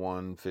at a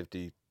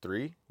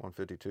 153,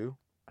 152.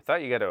 I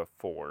thought you got a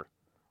 4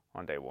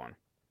 on day 1.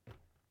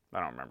 I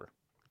don't remember.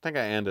 I think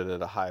I ended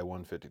at a high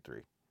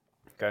 153.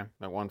 Okay.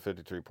 At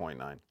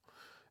 153.9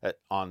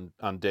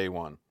 on day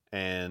 1.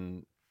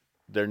 And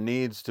there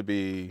needs to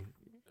be,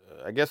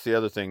 I guess the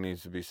other thing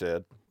needs to be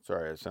said.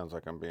 Sorry, it sounds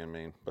like I'm being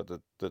mean, but the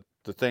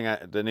thing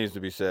that needs to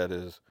be said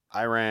is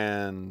I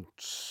ran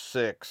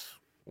 6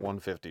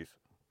 150s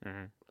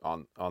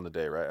on the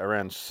day, right? I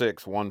ran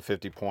 6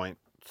 150 point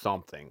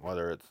something,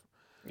 whether it's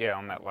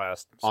on that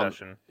last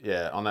session.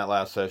 Yeah, on that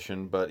last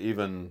session, but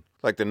even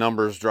like the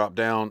numbers dropped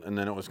down, and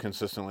then it was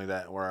consistently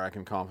that where I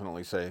can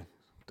confidently say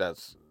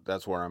that's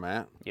where I'm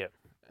at. Yep.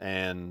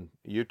 And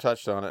you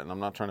touched on it, and I'm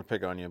not trying to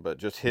pick on you, but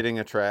just hitting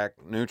a track,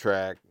 new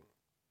track,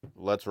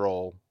 let's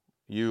roll.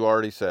 You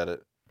already said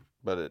it,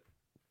 but it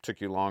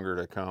took you longer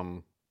to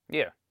come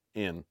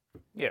in.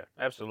 Yeah,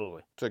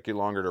 absolutely. Took you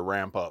longer to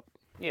ramp up.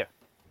 Yeah.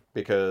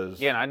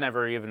 Because... Yeah, and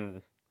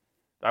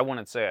I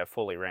wouldn't say I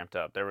fully ramped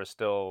up. There was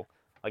still,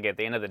 like at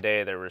the end of the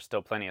day, there were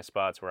still plenty of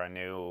spots where I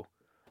knew,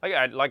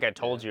 like I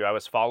told you, I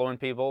was following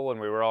people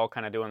and we were all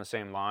kind of doing the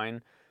same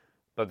line.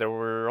 But there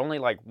were only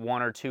like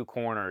 1 or 2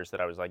 corners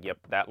that I was like, yep,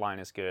 that line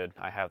is good.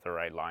 I have the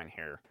right line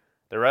here.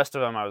 The rest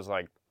of them, I was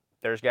like,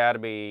 there's got to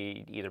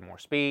be either more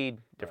speed,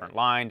 different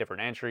line,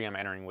 different entry. I'm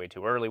entering way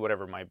too early,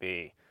 whatever it might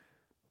be.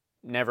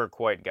 Never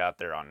quite got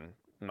there on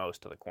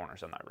most of the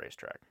corners on that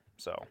racetrack.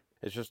 So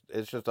it's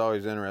just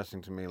always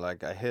interesting to me.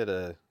 Like I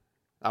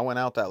went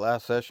out that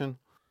last session,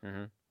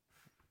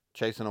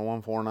 chasing a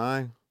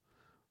 149.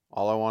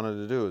 All I wanted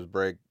to do was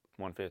break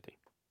 150.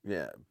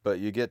 Yeah, but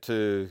you get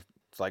to...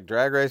 It's like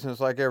drag racing. It's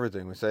like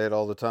everything. We say it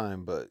all the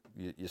time, but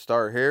you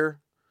start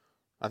here.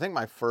 I think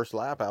my first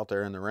lap out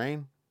there in the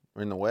rain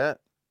or in the wet.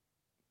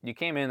 You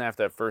came in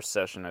after that first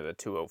session at a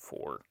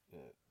 204.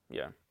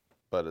 Yeah.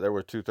 But there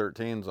were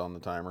 213s on the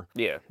timer.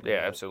 Yeah,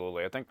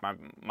 absolutely. I think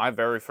my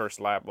very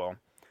first lap, I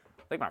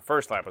think my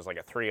first lap was like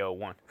a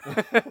 301.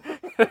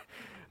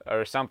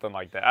 Or something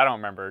like that. I don't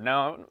remember.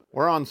 No.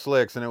 We're on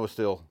slicks and it was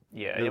still...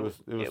 Yeah, it was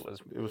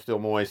still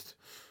moist.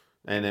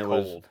 And it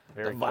cold.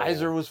 Was... The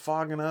visor was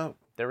fogging up.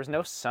 There was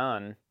no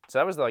sun, so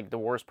that was like the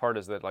worst part.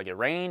 Is that like it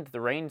rained, the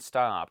rain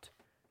stopped,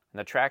 and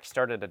the track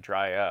started to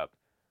dry up.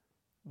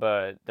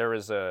 But there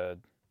was a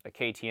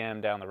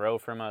KTM down the road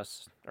from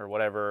us or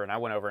whatever, and I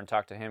went over and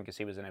talked to him because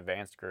he was in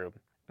advanced group,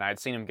 and I had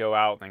seen him go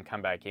out and then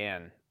come back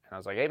in, and I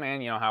was like, "Hey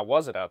man, how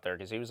was it out there?"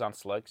 Because he was on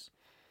slicks,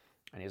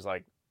 and he's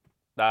like,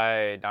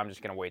 "I'm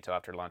just gonna wait till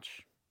after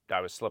lunch."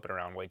 I was slipping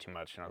around way too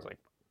much, and I was like,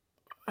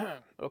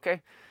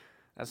 "Okay,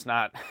 that's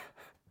not."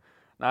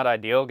 Not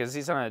ideal because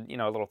he's on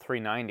a little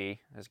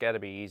 390. It's got to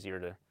be easier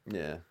to.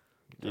 Yeah,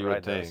 you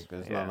would think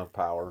there's not enough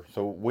power.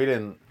 So we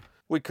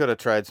could have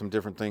tried some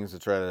different things to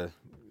try to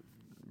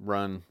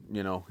run,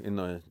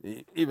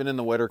 even in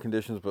the wetter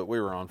conditions. But we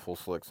were on full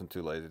slicks and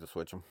too lazy to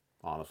switch them.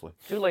 Honestly,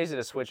 too lazy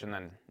to switch, and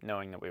then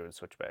knowing that we would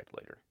switch back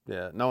later.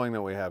 Yeah, knowing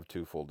that we have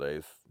 2 full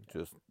days,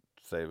 just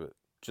save it.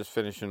 Just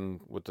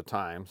finishing with the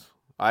times.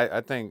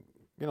 I think.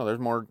 There's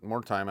more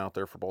time out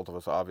there for both of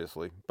us,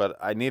 obviously. But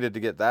I needed to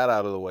get that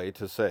out of the way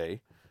to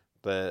say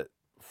that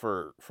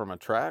from a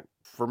track,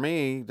 for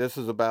me, this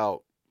is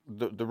about...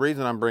 The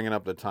reason I'm bringing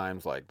up the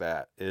times like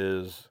that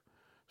is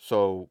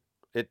so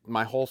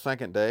my whole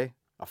second day,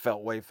 I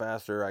felt way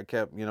faster. I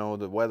kept,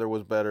 the weather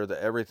was better, the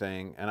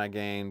everything, and I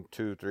gained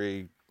 2,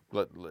 3,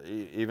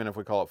 even if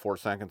we call it 4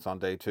 seconds on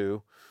day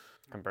 2.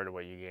 Compared to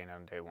what you gained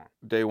on day 1.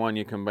 Day 1,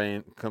 you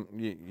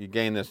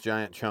gain this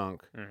giant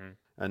chunk.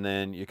 And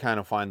then you kind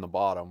of find the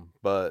bottom.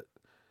 But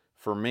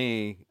for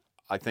me,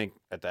 I think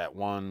at that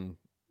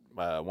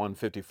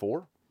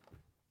 154,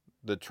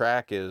 the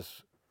track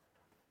is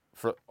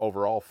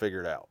overall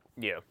figured out.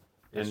 Yeah.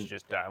 It's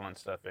just dialing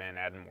stuff in,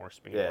 adding more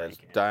speed. Yeah, it's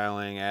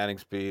dialing, adding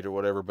speed or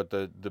whatever, but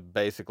the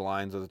basic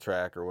lines of the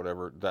track or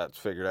whatever, that's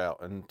figured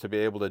out. And to be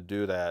able to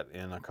do that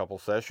in a couple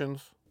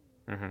sessions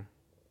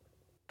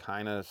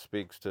kind of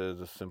speaks to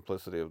the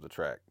simplicity of the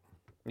track.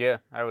 Yeah,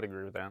 I would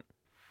agree with that.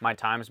 My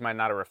times might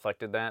not have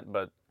reflected that,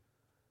 but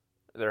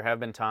there have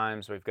been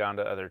times we've gone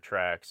to other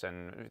tracks,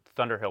 and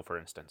Thunderhill, for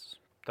instance.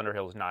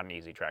 Thunderhill is not an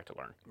easy track to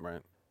learn.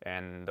 Right.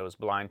 And those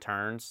blind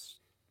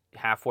turns,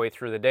 halfway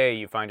through the day,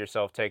 you find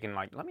yourself taking,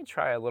 let me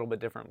try a little bit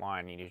different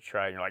line. And you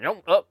try, and you're like,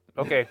 nope,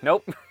 okay,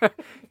 nope.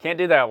 Can't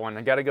do that one.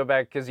 I got to go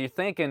back, because you're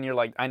thinking, you're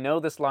like, I know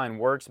this line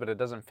works, but it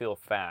doesn't feel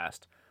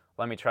fast.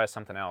 Let me try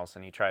something else.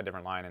 And you try a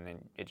different line, and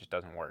then it just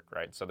doesn't work,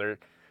 right? So there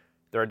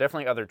are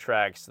definitely other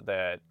tracks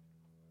that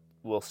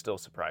will still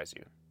surprise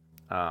you.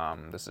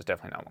 This is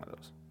definitely not one of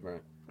those.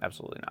 Right.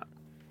 Absolutely not.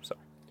 So.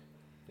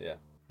 Yeah.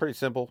 Pretty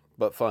simple,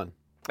 but fun.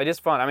 It is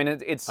fun. I mean,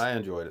 it's I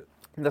enjoyed it.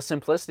 the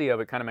simplicity of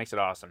it kind of makes it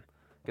awesome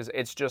because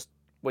it's just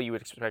what you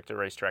would expect a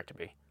racetrack to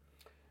be.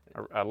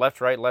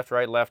 Left, right, left,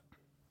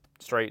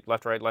 straight,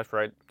 left,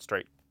 right,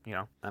 straight, you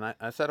know. And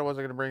I said I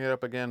wasn't going to bring it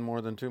up again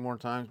more than 2 more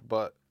times,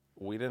 but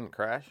we didn't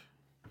crash.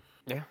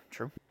 Yeah,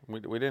 true. We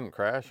didn't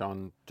crash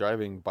on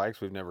driving bikes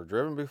we've never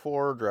driven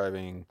before,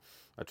 driving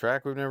a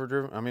track we've never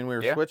driven. I mean, we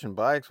were switching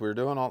bikes. We were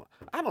doing all.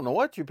 I don't know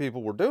what you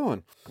people were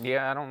doing.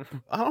 Yeah,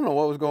 I don't know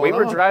what was going on.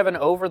 We were driving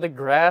over the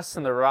grass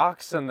and the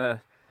rocks and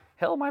the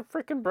hell. My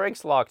freaking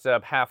brakes locked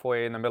up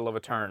halfway in the middle of a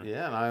turn.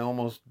 Yeah, and I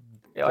almost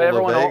pulled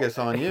a Vegas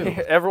on you.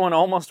 Everyone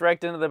almost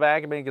wrecked into the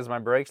back of me because my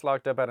brakes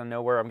locked up out of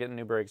nowhere. I'm getting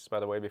new brakes,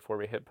 by the way, before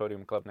we hit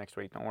Podium Club next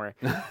week. Don't worry.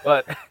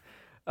 But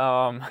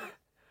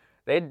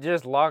they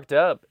just locked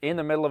up in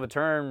the middle of a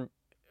turn.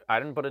 I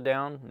didn't put it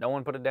down. No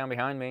one put it down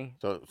behind me.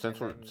 So since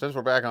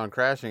we're back on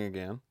crashing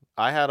again,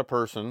 I had a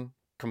person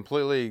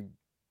completely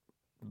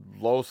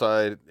low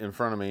side in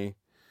front of me.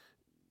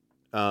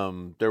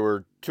 There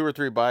were 2 or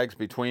 3 bikes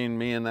between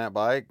me and that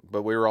bike,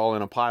 but we were all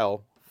in a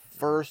pile.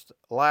 First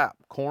lap,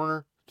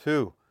 corner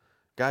 2,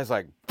 guys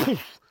like,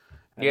 poof.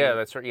 Yeah,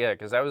 that's right. Yeah,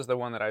 because that was the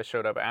one that I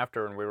showed up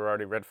after, and we were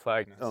already red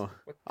flagged. Oh,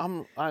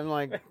 I'm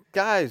like,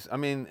 guys. I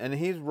mean, and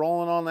he's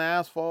rolling on the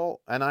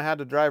asphalt, and I had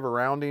to drive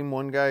around him.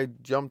 One guy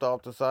jumped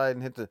off the side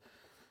and hit the.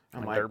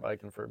 I'm like, dirt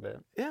biking for a bit.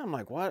 Yeah, I'm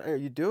like, what are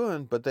you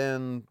doing? But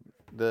then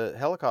the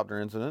helicopter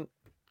incident.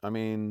 I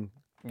mean.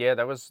 Yeah,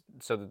 that was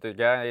so the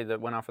guy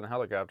that went off in the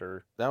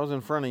helicopter. That was in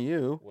front of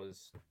you.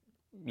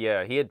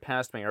 Yeah, he had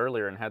passed me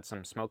earlier and had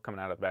some smoke coming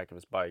out of the back of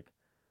his bike.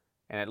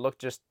 And it looked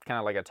just kind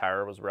of like a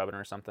tire was rubbing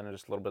or something.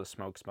 Just a little bit of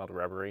smoke, smelled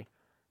rubbery.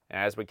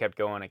 And as we kept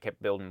going, it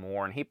kept building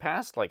more. And he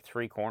passed like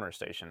 3 corner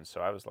stations.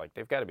 So I was like,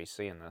 they've got to be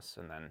seeing this.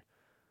 And then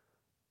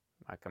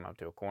I come up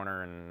to a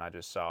corner and I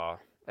just saw,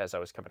 as I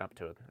was coming up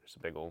to it, there's a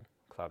big old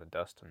cloud of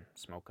dust and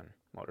smoke and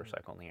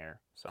motorcycle in the air.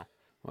 So.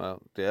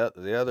 Well,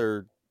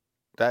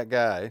 that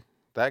guy,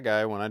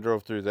 when I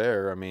drove through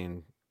there, I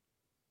mean,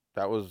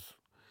 there was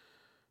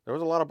a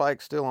lot of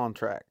bikes still on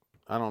track.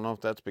 I don't know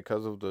if that's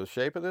because of the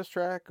shape of this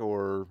track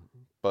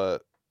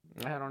but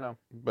I don't know.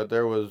 But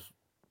there was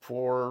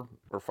 4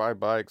 or 5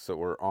 bikes that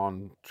were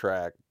on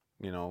track,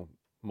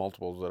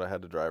 multiples that I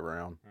had to drive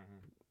around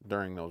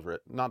during those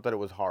not that it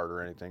was hard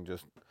or anything,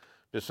 just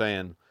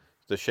saying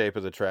the shape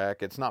of the track.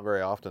 It's not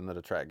very often that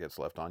a track gets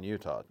left on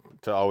Utah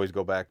to always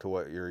go back to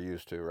what you're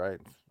used to, right?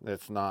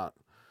 It's not.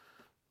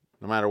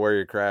 No matter where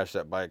you crash,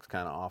 that bike's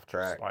kind of off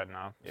track. Sliding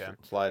off, yeah.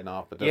 Sliding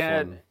off, but this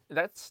one...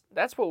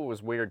 that's what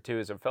was weird, too,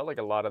 is it felt like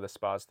a lot of the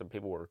spots that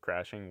people were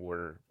crashing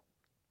were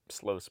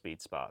slow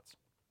speed spots.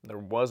 There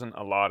wasn't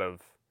a lot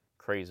of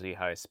crazy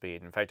high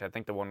speed. In fact, I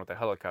think the one with the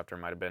helicopter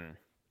might have been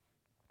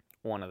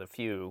one of the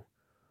few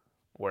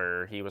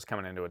where he was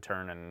coming into a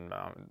turn and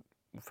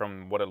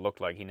from what it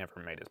looked like, he never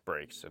made his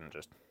brakes and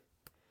just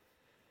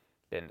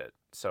didn't it.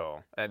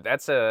 So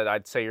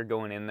I'd say you're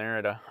going in there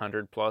at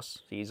 100 plus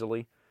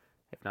easily.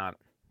 If not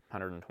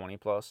 120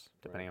 plus,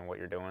 depending on what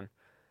you're doing.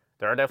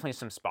 There are definitely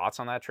some spots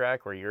on that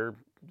track where you're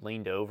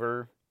leaned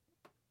over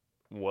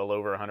well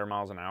over 100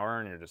 miles an hour,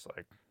 and you're just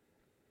like,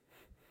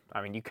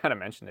 I mean, you kind of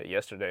mentioned it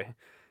yesterday.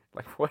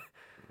 Like, what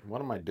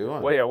am I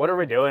doing? Well, yeah, what are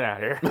we doing out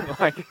here?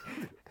 Like,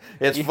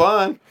 it's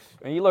fun.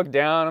 When you look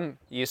down,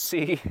 you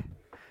see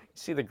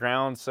the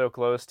ground so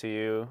close to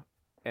you.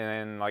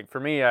 And like for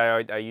me,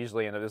 I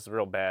usually, and this is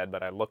real bad,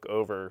 but I look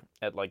over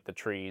at like the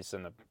trees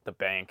and the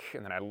bank,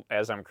 and then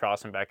as I'm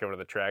crossing back over to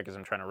the track, as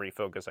I'm trying to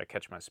refocus, I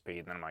catch my speed,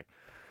 and then I'm like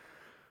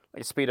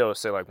speedo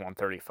say like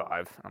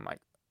 135. I'm like,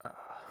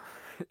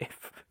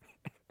 if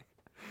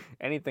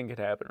anything could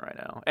happen right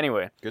now.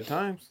 Anyway, good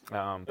times.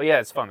 But yeah,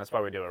 it's fun. That's why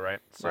we do it,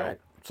 right? So, right.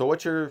 So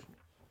what's your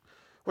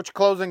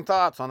closing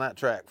thoughts on that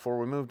track before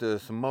we move to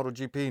some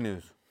MotoGP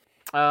news?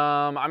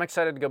 I'm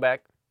excited to go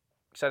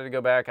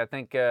back. I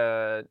think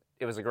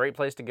it was a great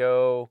place to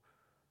go.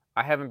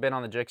 I haven't been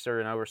on the Gixxer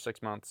in over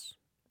 6 months,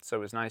 so it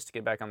was nice to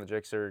get back on the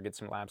Gixxer, get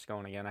some laps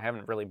going again. I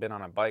haven't really been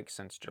on a bike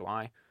since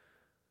July,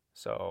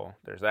 so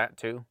there's that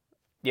too.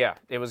 Yeah,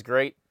 it was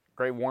great.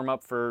 Great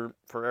warm-up for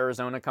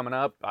Arizona coming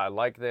up. I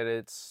like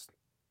that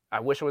I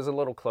wish it was a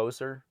little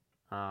closer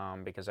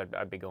because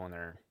I'd be going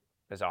there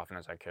as often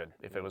as I could.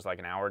 If it was like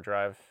an hour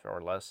drive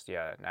or less,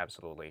 yeah,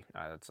 absolutely.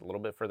 It's a little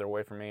bit further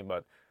away from me,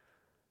 but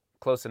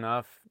close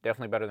enough.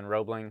 Definitely better than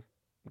Roebling.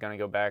 Gonna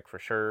go back for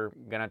sure.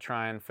 Gonna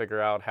try and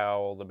figure out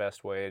how the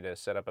best way to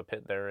set up a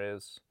pit there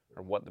is,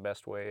 or what the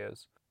best way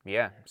is.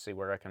 Yeah, see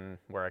where I can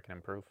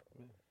improve.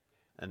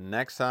 And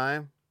next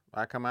time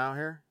I come out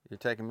here, you're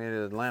taking me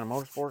to Atlanta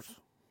Motorsports?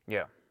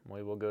 Yeah,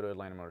 we will go to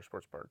Atlanta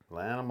Motorsports Park.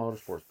 Atlanta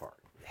Motorsports Park.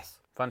 Yes.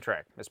 Fun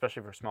track,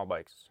 especially for small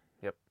bikes.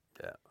 Yep.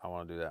 Yeah, I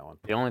want to do that one.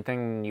 The only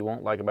thing you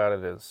won't like about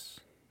it is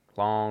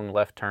long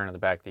left turn at the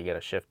back that you got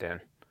to shift in.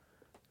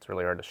 It's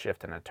really hard to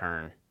shift in a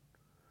turn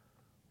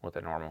with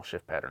a normal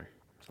shift pattern.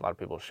 So a lot of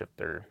people shift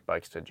their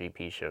bikes to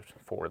GP shift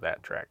for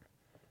that track.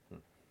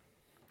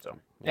 So,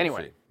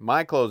 anyway.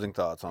 My closing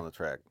thoughts on the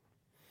track.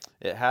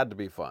 It had to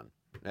be fun.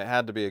 It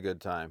had to be a good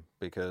time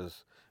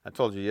because I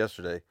told you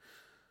yesterday,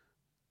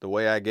 the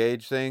way I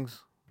gauge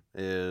things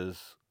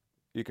is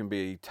you can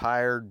be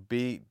tired,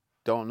 beat,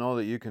 don't know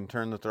that you can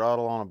turn the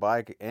throttle on a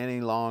bike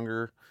any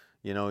longer.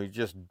 You know, you're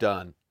just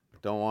done.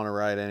 Don't want to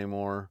ride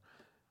anymore.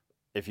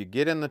 If you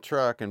get in the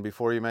truck and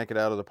before you make it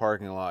out of the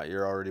parking lot,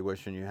 you're already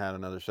wishing you had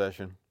another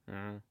session.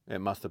 It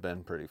must have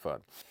been pretty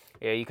fun.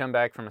 Yeah, you come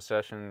back from a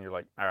session and you're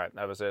like, all right,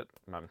 that was it.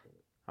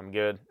 I'm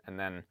good. And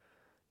then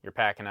you're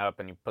packing up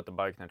and you put the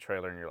bike in the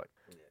trailer and you're like,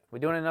 we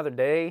doing another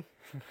day?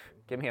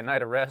 Give me a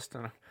night of rest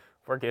and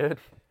we're good.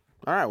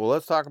 All right, well,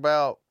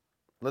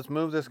 let's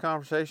move this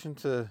conversation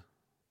to...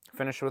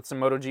 Finish with some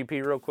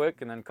MotoGP real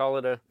quick and then call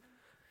it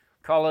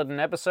an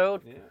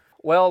episode. Yeah.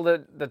 Well,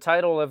 the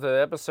title of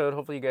the episode,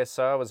 hopefully you guys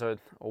saw, was a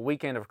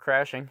weekend of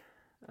crashing.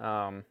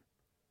 Something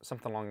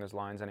along those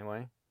lines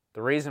anyway.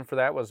 The reason for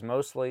that was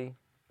mostly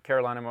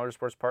Carolina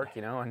Motorsports Park,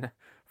 and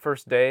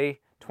first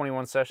day,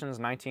 21 sessions,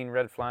 19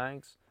 red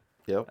flags.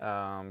 Yep.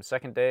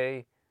 Second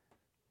day,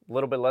 a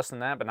little bit less than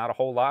that, but not a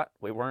whole lot.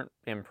 We weren't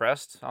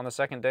impressed on the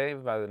second day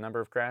by the number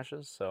of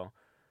crashes. So,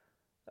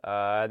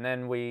 and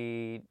then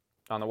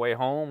on the way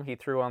home, he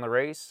threw on the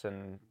race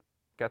and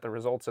got the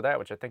results of that,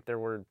 which I think there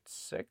were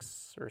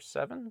 6 or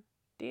 7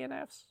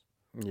 DNFs.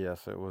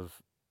 Yes, it was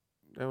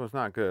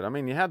not good. I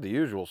mean, you had the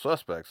usual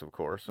suspects, of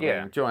course. I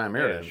mean, Joan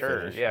Mir didn't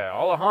finish. Yeah,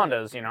 all the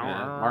Hondas, Yeah,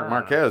 Marc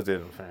Marquez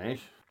didn't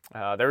finish.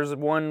 There's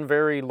one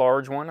very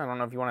large one. I don't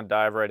know if you want to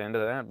dive right into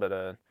that,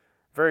 but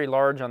very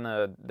large on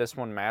the This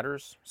One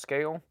Matters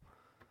scale.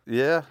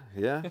 Yeah.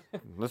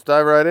 Let's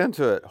dive right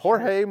into it.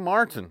 Jorge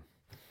Martin.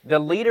 The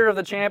leader of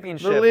the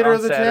championship. The leader on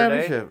of the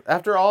Saturday. championship.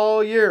 After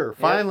all year,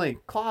 finally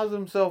claws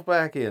himself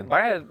back in.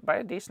 By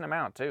a decent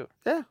amount, too.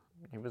 Yeah.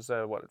 He was,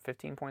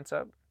 15 points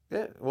up?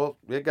 Yeah, well,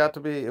 it got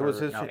to be, No,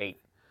 8.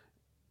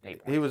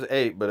 8 He was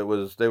 8, but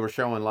they were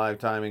showing live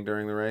timing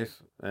during the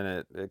race,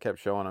 and it kept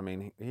showing. I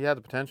mean, he had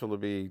the potential to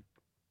be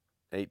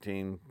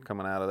 18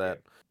 coming out of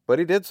that. But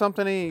he did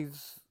something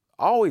he's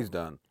always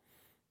done.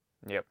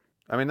 Yep.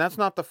 I mean, that's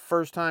not the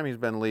first time he's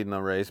been leading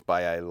a race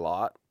by a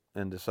lot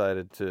and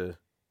decided to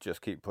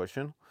just keep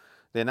pushing.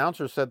 The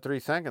announcer said 3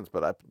 seconds,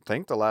 but I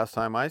think the last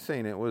time I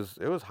seen it was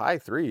high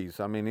 3s.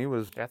 I mean, he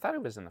was... Yeah, I thought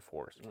it was in the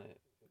 4s.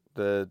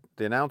 The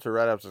announcer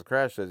right after the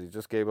crash says he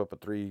just gave up a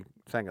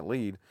 3-second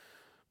lead,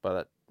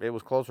 but it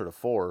was closer to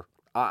 4.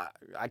 I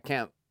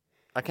can't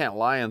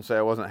lie and say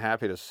I wasn't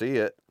happy to see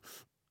it.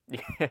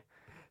 Yeah.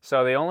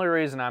 So the only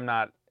reason I'm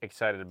not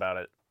excited about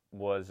it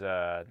was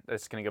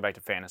it's going to go back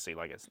to fantasy,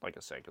 like I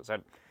said, because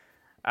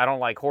I don't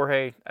like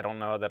Jorge. I don't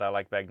know that I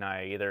like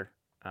Bagnaia either.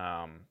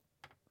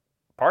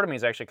 Part of me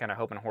is actually kind of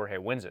hoping Jorge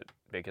wins it,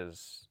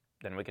 because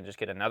then we can just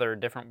get another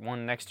different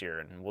one next year,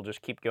 and we'll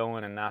just keep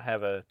going and not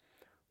have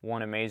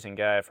one amazing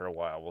guy for a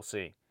while. We'll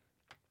see.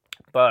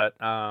 But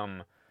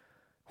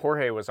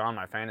Jorge was on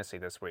my fantasy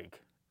this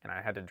week, and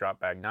I had to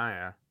drop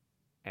Bagnaia,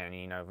 and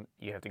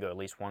you have to go at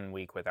least 1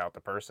 week without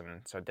the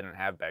person, so I didn't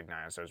have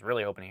Bagnaia. So I was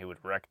really hoping he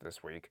would wreck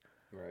this week,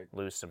 right,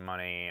 lose some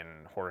money,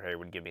 and Jorge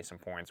would give me some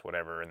points,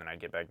 whatever, and then I'd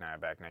get Bagnaia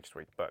back next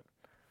week. But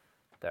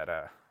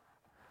that,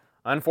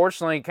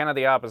 unfortunately, kind of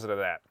the opposite of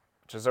that,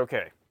 which is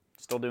okay.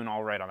 Still doing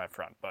all right on that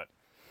front, but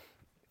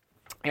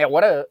yeah,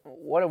 what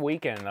a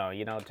weekend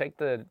though. Take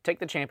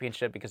the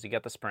championship because you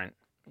got the sprint,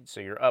 so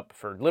you're up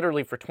for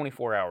literally for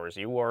 24 hours.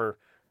 You are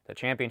the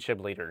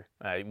championship leader.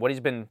 What he's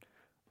been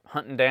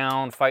hunting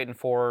down, fighting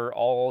for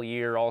all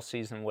year, all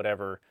season,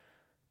 whatever.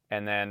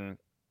 And then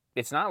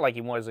it's not like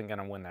he wasn't going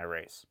to win that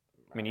race.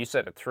 I mean, you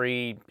said a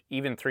 3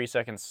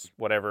 seconds,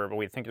 whatever, but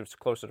we think it was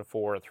closer to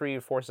 4. A 3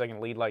 or 4 second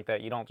lead like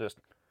that, you don't just.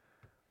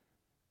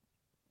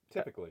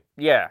 Typically.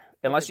 Yeah,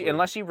 unless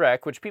you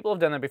wreck, which people have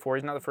done that before.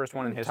 He's not the first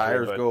one in history.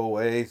 Tires go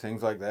away,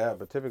 things like that.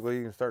 But typically,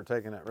 you can start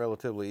taking it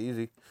relatively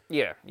easy.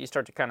 Yeah, you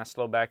start to kind of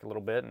slow back a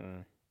little bit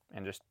and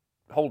just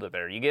hold it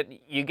there. You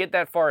get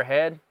that far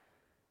ahead,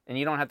 and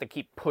you don't have to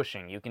keep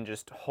pushing. You can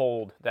just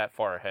hold that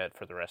far ahead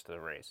for the rest of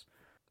the race.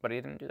 But he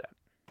didn't do that.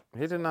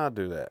 He did not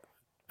do that.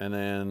 And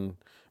then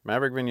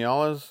Maverick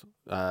Vinales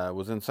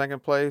was in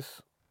second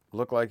place.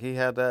 Looked like he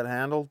had that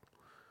handled.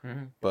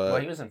 Mm-hmm. But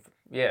well, he was in.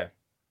 Yeah.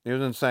 He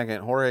was in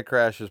second. Jorge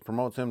crashes,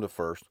 promotes him to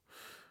first.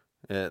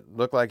 It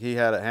looked like he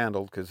had it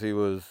handled because he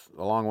was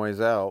a long ways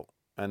out.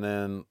 And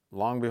then,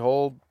 long and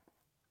behold,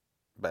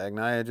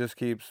 Bagnaia just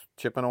keeps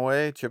chipping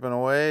away.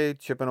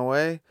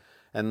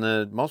 And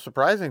the most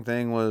surprising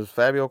thing was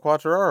Fabio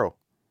Quartararo.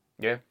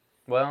 Yeah.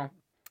 Well,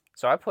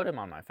 so I put him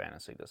on my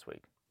fantasy this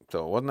week.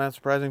 So wasn't that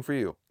surprising for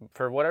you?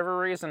 For whatever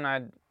reason,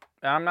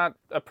 I'm not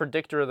a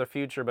predictor of the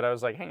future, but I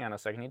was like, hang on a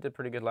second. He did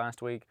pretty good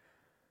last week.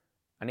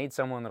 I need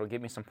someone that'll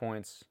give me some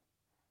points.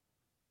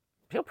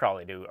 He'll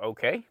probably do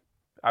okay.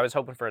 I was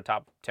hoping for a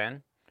top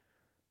 10,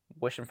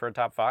 wishing for a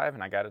top 5,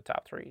 and I got a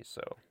top 3.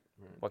 So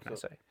what can I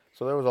say?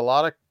 So there was a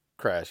lot of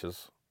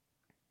crashes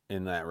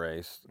in that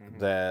race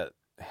that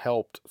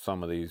helped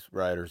some of these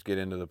riders get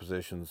into the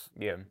positions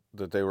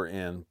that they were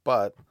in.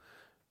 But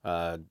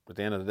at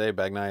the end of the day,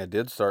 Bagnaia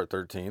did start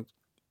 13th.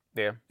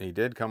 Yeah. He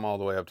did come all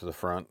the way up to the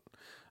front.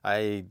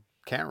 I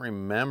can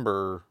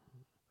remember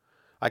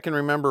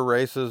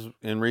races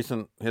in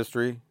recent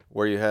history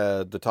where you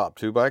had the top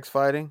 2 bikes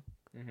fighting.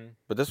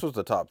 But this was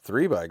the top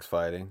 3 bikes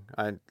fighting.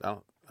 I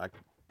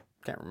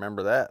can't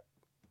remember that.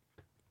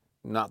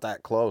 Not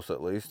that close,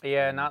 at least.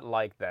 Yeah, not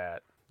like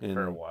that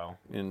for a while.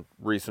 In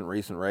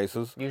recent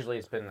races. Usually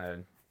it's been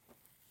the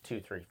 2,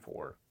 3,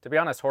 4. To be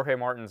honest, Jorge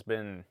Martin's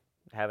been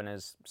having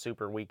his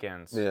super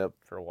weekends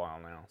for a while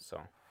now.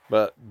 So,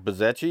 but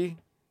Bezzecchi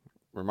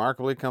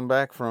remarkably come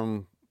back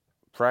from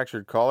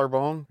fractured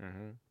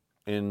collarbone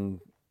and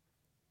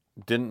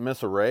didn't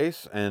miss a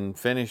race and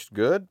finished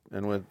good.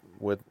 And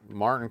with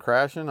Martin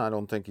crashing, I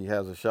don't think he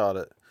has a shot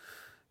at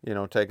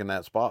taking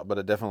that spot, but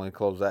it definitely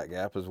closed that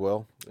gap as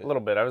well. A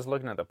little bit. I was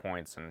looking at the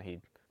points, and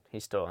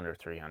he's still under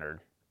 300.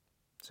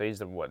 So he's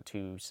the,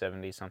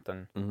 270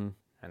 something? Mm-hmm.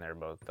 And they're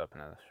both up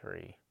in the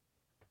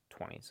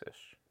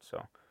 320s-ish.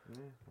 So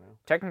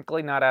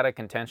technically not out of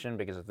contention,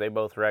 because if they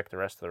both wreck the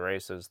rest of the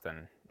races,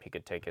 then he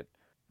could take it.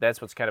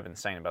 That's what's kind of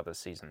insane about this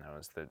season, though,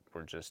 is that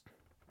we're just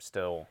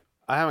still...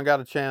 I haven't got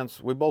a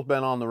chance. We've both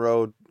been on the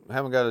road.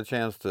 Haven't got a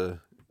chance to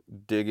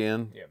dig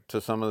in to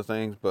some of the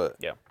things, but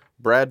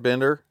Brad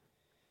Binder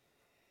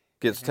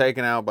gets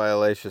taken out by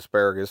Aleix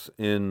Asparagus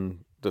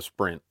in the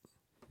sprint.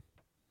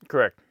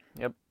 Correct.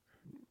 Yep.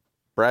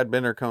 Brad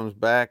Binder comes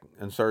back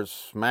and starts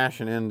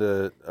smashing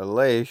into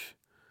Aleix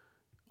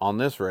on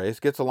this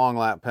race. Gets a long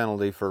lap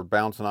penalty for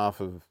bouncing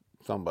off of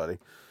somebody.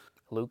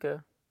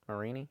 Luca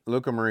Marini.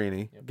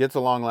 Gets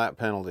a long lap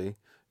penalty.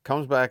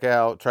 Comes back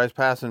out, tries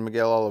passing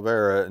Miguel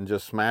Oliveira and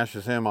just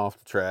smashes him off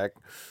the track.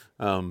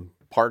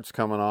 Parts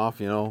coming off,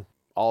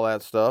 all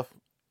that stuff.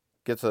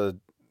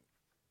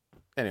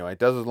 Anyway,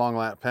 does his long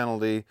lap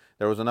penalty.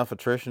 There was enough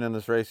attrition in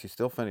this race. He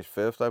still finished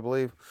 5th, I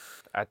believe.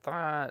 I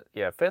thought,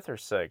 5th or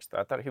 6th.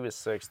 I thought he was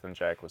 6th and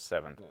Jack was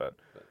 7th. But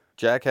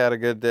Jack had a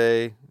good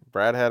day.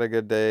 Brad had a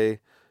good day.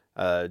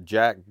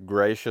 Jack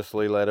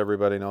graciously let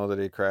everybody know that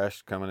he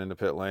crashed coming into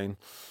pit lane.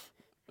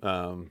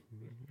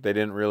 They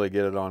didn't really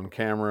get it on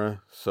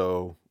camera,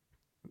 so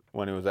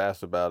when he was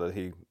asked about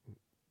it,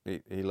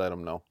 he let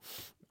them know.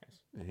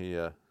 Nice. He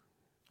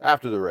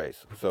after the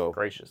race. So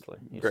graciously.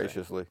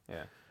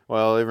 Yeah.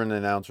 Well, even the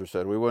announcer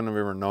said, we wouldn't have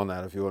ever known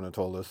that if you wouldn't have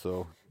told us,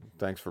 so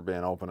thanks for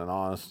being open and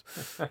honest.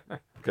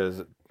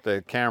 Because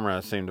the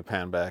camera seemed to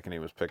pan back and he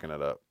was picking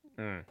it up.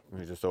 He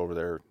was just over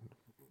there,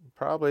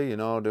 probably,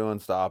 doing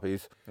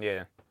stoppies.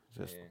 Yeah.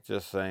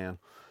 Just saying.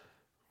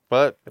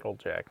 But good old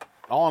Jack.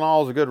 All in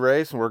all, it was a good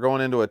race, and we're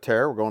going into a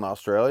tear. We're going to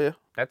Australia.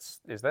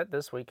 Is that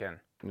this weekend?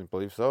 I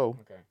believe so.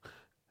 Okay.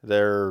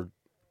 They're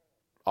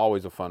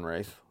always a fun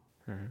race.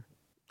 Mm-hmm.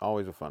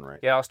 Always a fun race.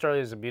 Yeah,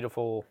 Australia is a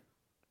beautiful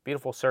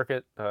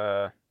circuit.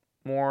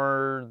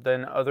 More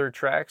than other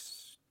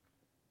tracks,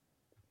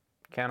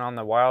 count on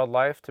the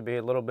wildlife to be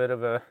a little bit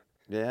of a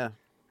and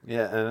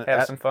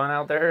have some fun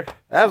out there.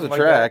 As a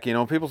track,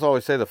 people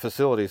always say the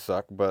facilities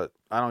suck, but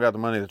I don't got the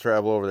money to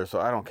travel over there, so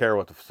I don't care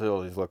what the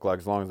facilities look like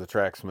as long as the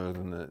track's smooth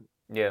and the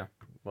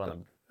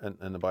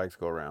bikes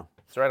go around.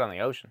 It's right on the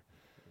ocean.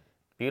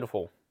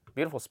 Beautiful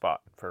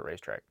spot for a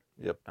racetrack.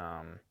 Yep.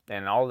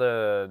 And all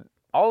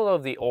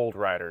of the old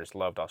riders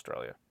loved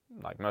Australia.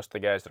 Like most of the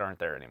guys that aren't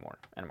there anymore,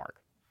 and Mark.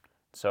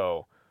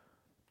 So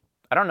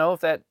I don't know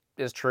if that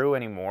is true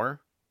anymore.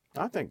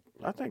 I think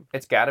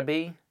it's got to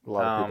be. A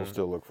lot of people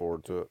still look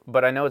forward to it.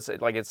 But I know it's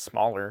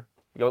smaller.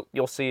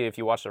 You'll see if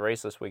you watch the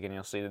race this weekend,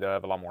 you'll see that they'll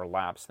have a lot more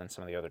laps than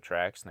some of the other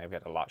tracks, and they've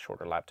got a lot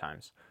shorter lap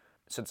times.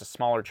 So it's a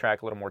smaller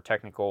track, a little more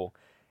technical,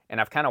 and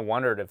I've kind of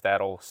wondered if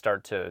that'll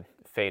start to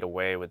fade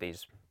away with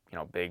these,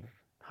 big,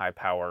 high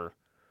power,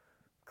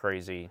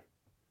 crazy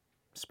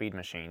speed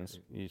machines.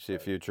 You see a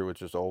future with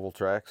just oval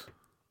tracks?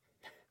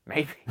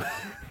 Maybe.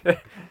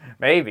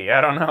 Maybe.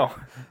 I don't know.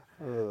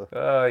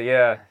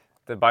 Yeah.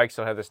 The bikes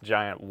will have this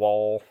giant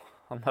wall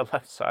on the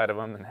left side of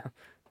them. And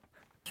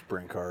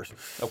sprint cars.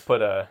 They'll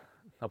put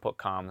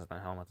comms in the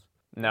helmets.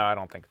 No, I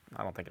don't think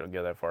it'll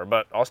go that far.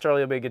 But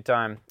Australia will be a good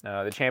time.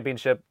 The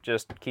championship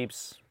just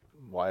keeps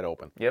wide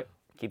open. Yep.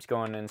 Keeps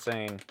going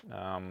insane.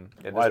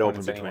 Wide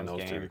open between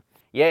those two.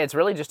 Yeah, it's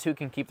really just who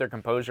can keep their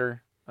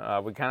composure.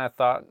 We kind of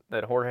thought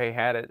that Jorge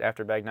had it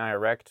after Bagnaia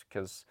wrecked,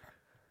 because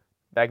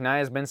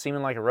Bagnaia's been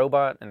seeming like a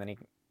robot, and then he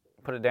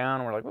put it down,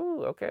 and we're like,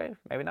 ooh, okay,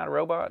 maybe not a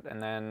robot.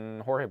 And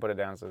then Jorge put it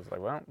down, so it's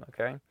like, well,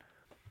 okay.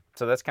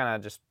 So that's kind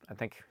of just, I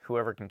think,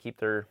 whoever can keep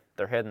their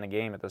head in the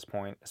game at this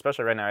point,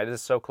 especially right now. It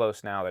is so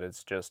close now that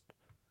it's just...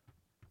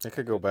 It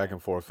could go back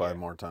and forth 5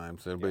 more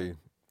times.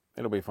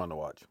 It'll be fun to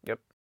watch. Yep.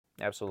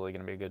 Absolutely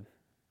going to be a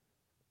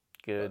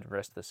good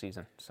rest of the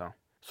season. So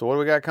what do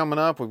we got coming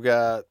up?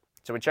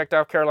 So we checked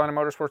off Carolina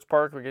Motorsports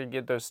Park. We're going to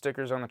get those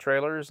stickers on the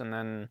trailers, and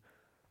then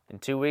in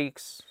 2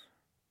 weeks,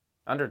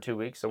 under 2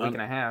 weeks, a week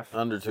and a half.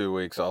 Under 2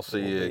 weeks, I'll see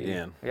you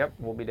again. Yep,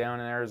 we'll be down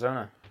in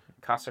Arizona,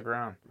 Casa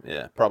Grande.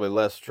 Yeah, probably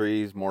less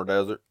trees, more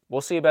desert.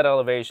 We'll see about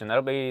elevation.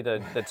 That'll be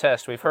the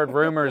test. We've heard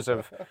rumors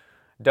of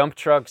dump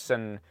trucks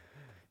and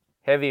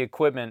heavy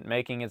equipment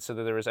making it so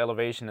that there was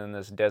elevation in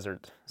this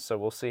desert. So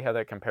we'll see how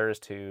that compares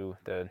to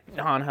the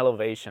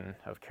non-elevation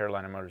of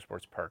Carolina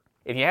Motorsports Park.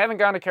 If you haven't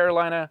gone to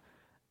Carolina,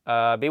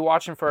 be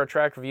watching for our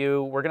track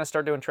review. We're going to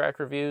start doing track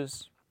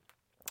reviews.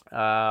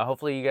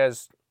 Hopefully you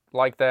guys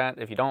like that.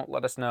 If you don't,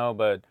 let us know,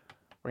 but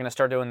We're going to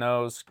start doing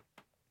those,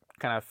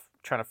 kind of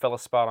trying to fill a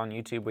spot on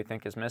YouTube we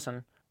think is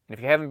missing. And if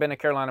you haven't been to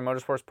Carolina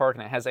Motorsports Park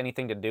and it has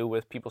anything to do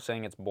with people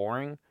saying it's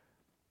boring,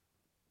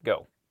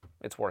 go.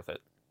 It's worth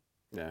it.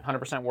 Yeah.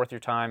 100% worth your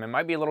time. It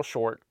might be a little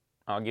short,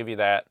 I'll give you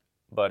that,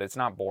 but it's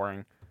not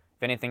boring.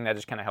 If anything, that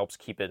just kind of helps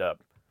keep it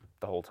up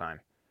the whole time.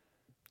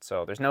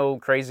 So there's no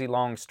crazy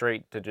long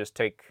straight to just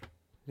take.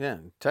 Yeah,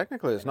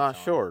 technically it's not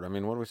short. I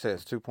mean, what do we say?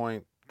 It's 2.2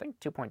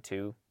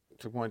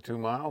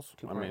 miles?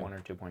 2.1 I mean,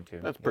 or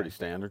 2.2. that's pretty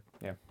standard.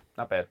 Yeah,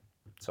 not bad.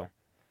 So,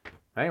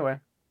 anyway.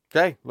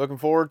 Okay, looking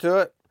forward to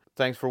it.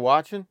 Thanks for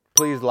watching.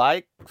 Please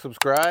like,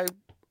 subscribe.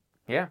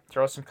 Yeah,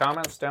 throw us some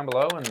comments down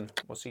below, and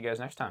we'll see you guys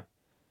next time.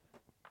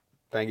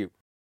 Thank you.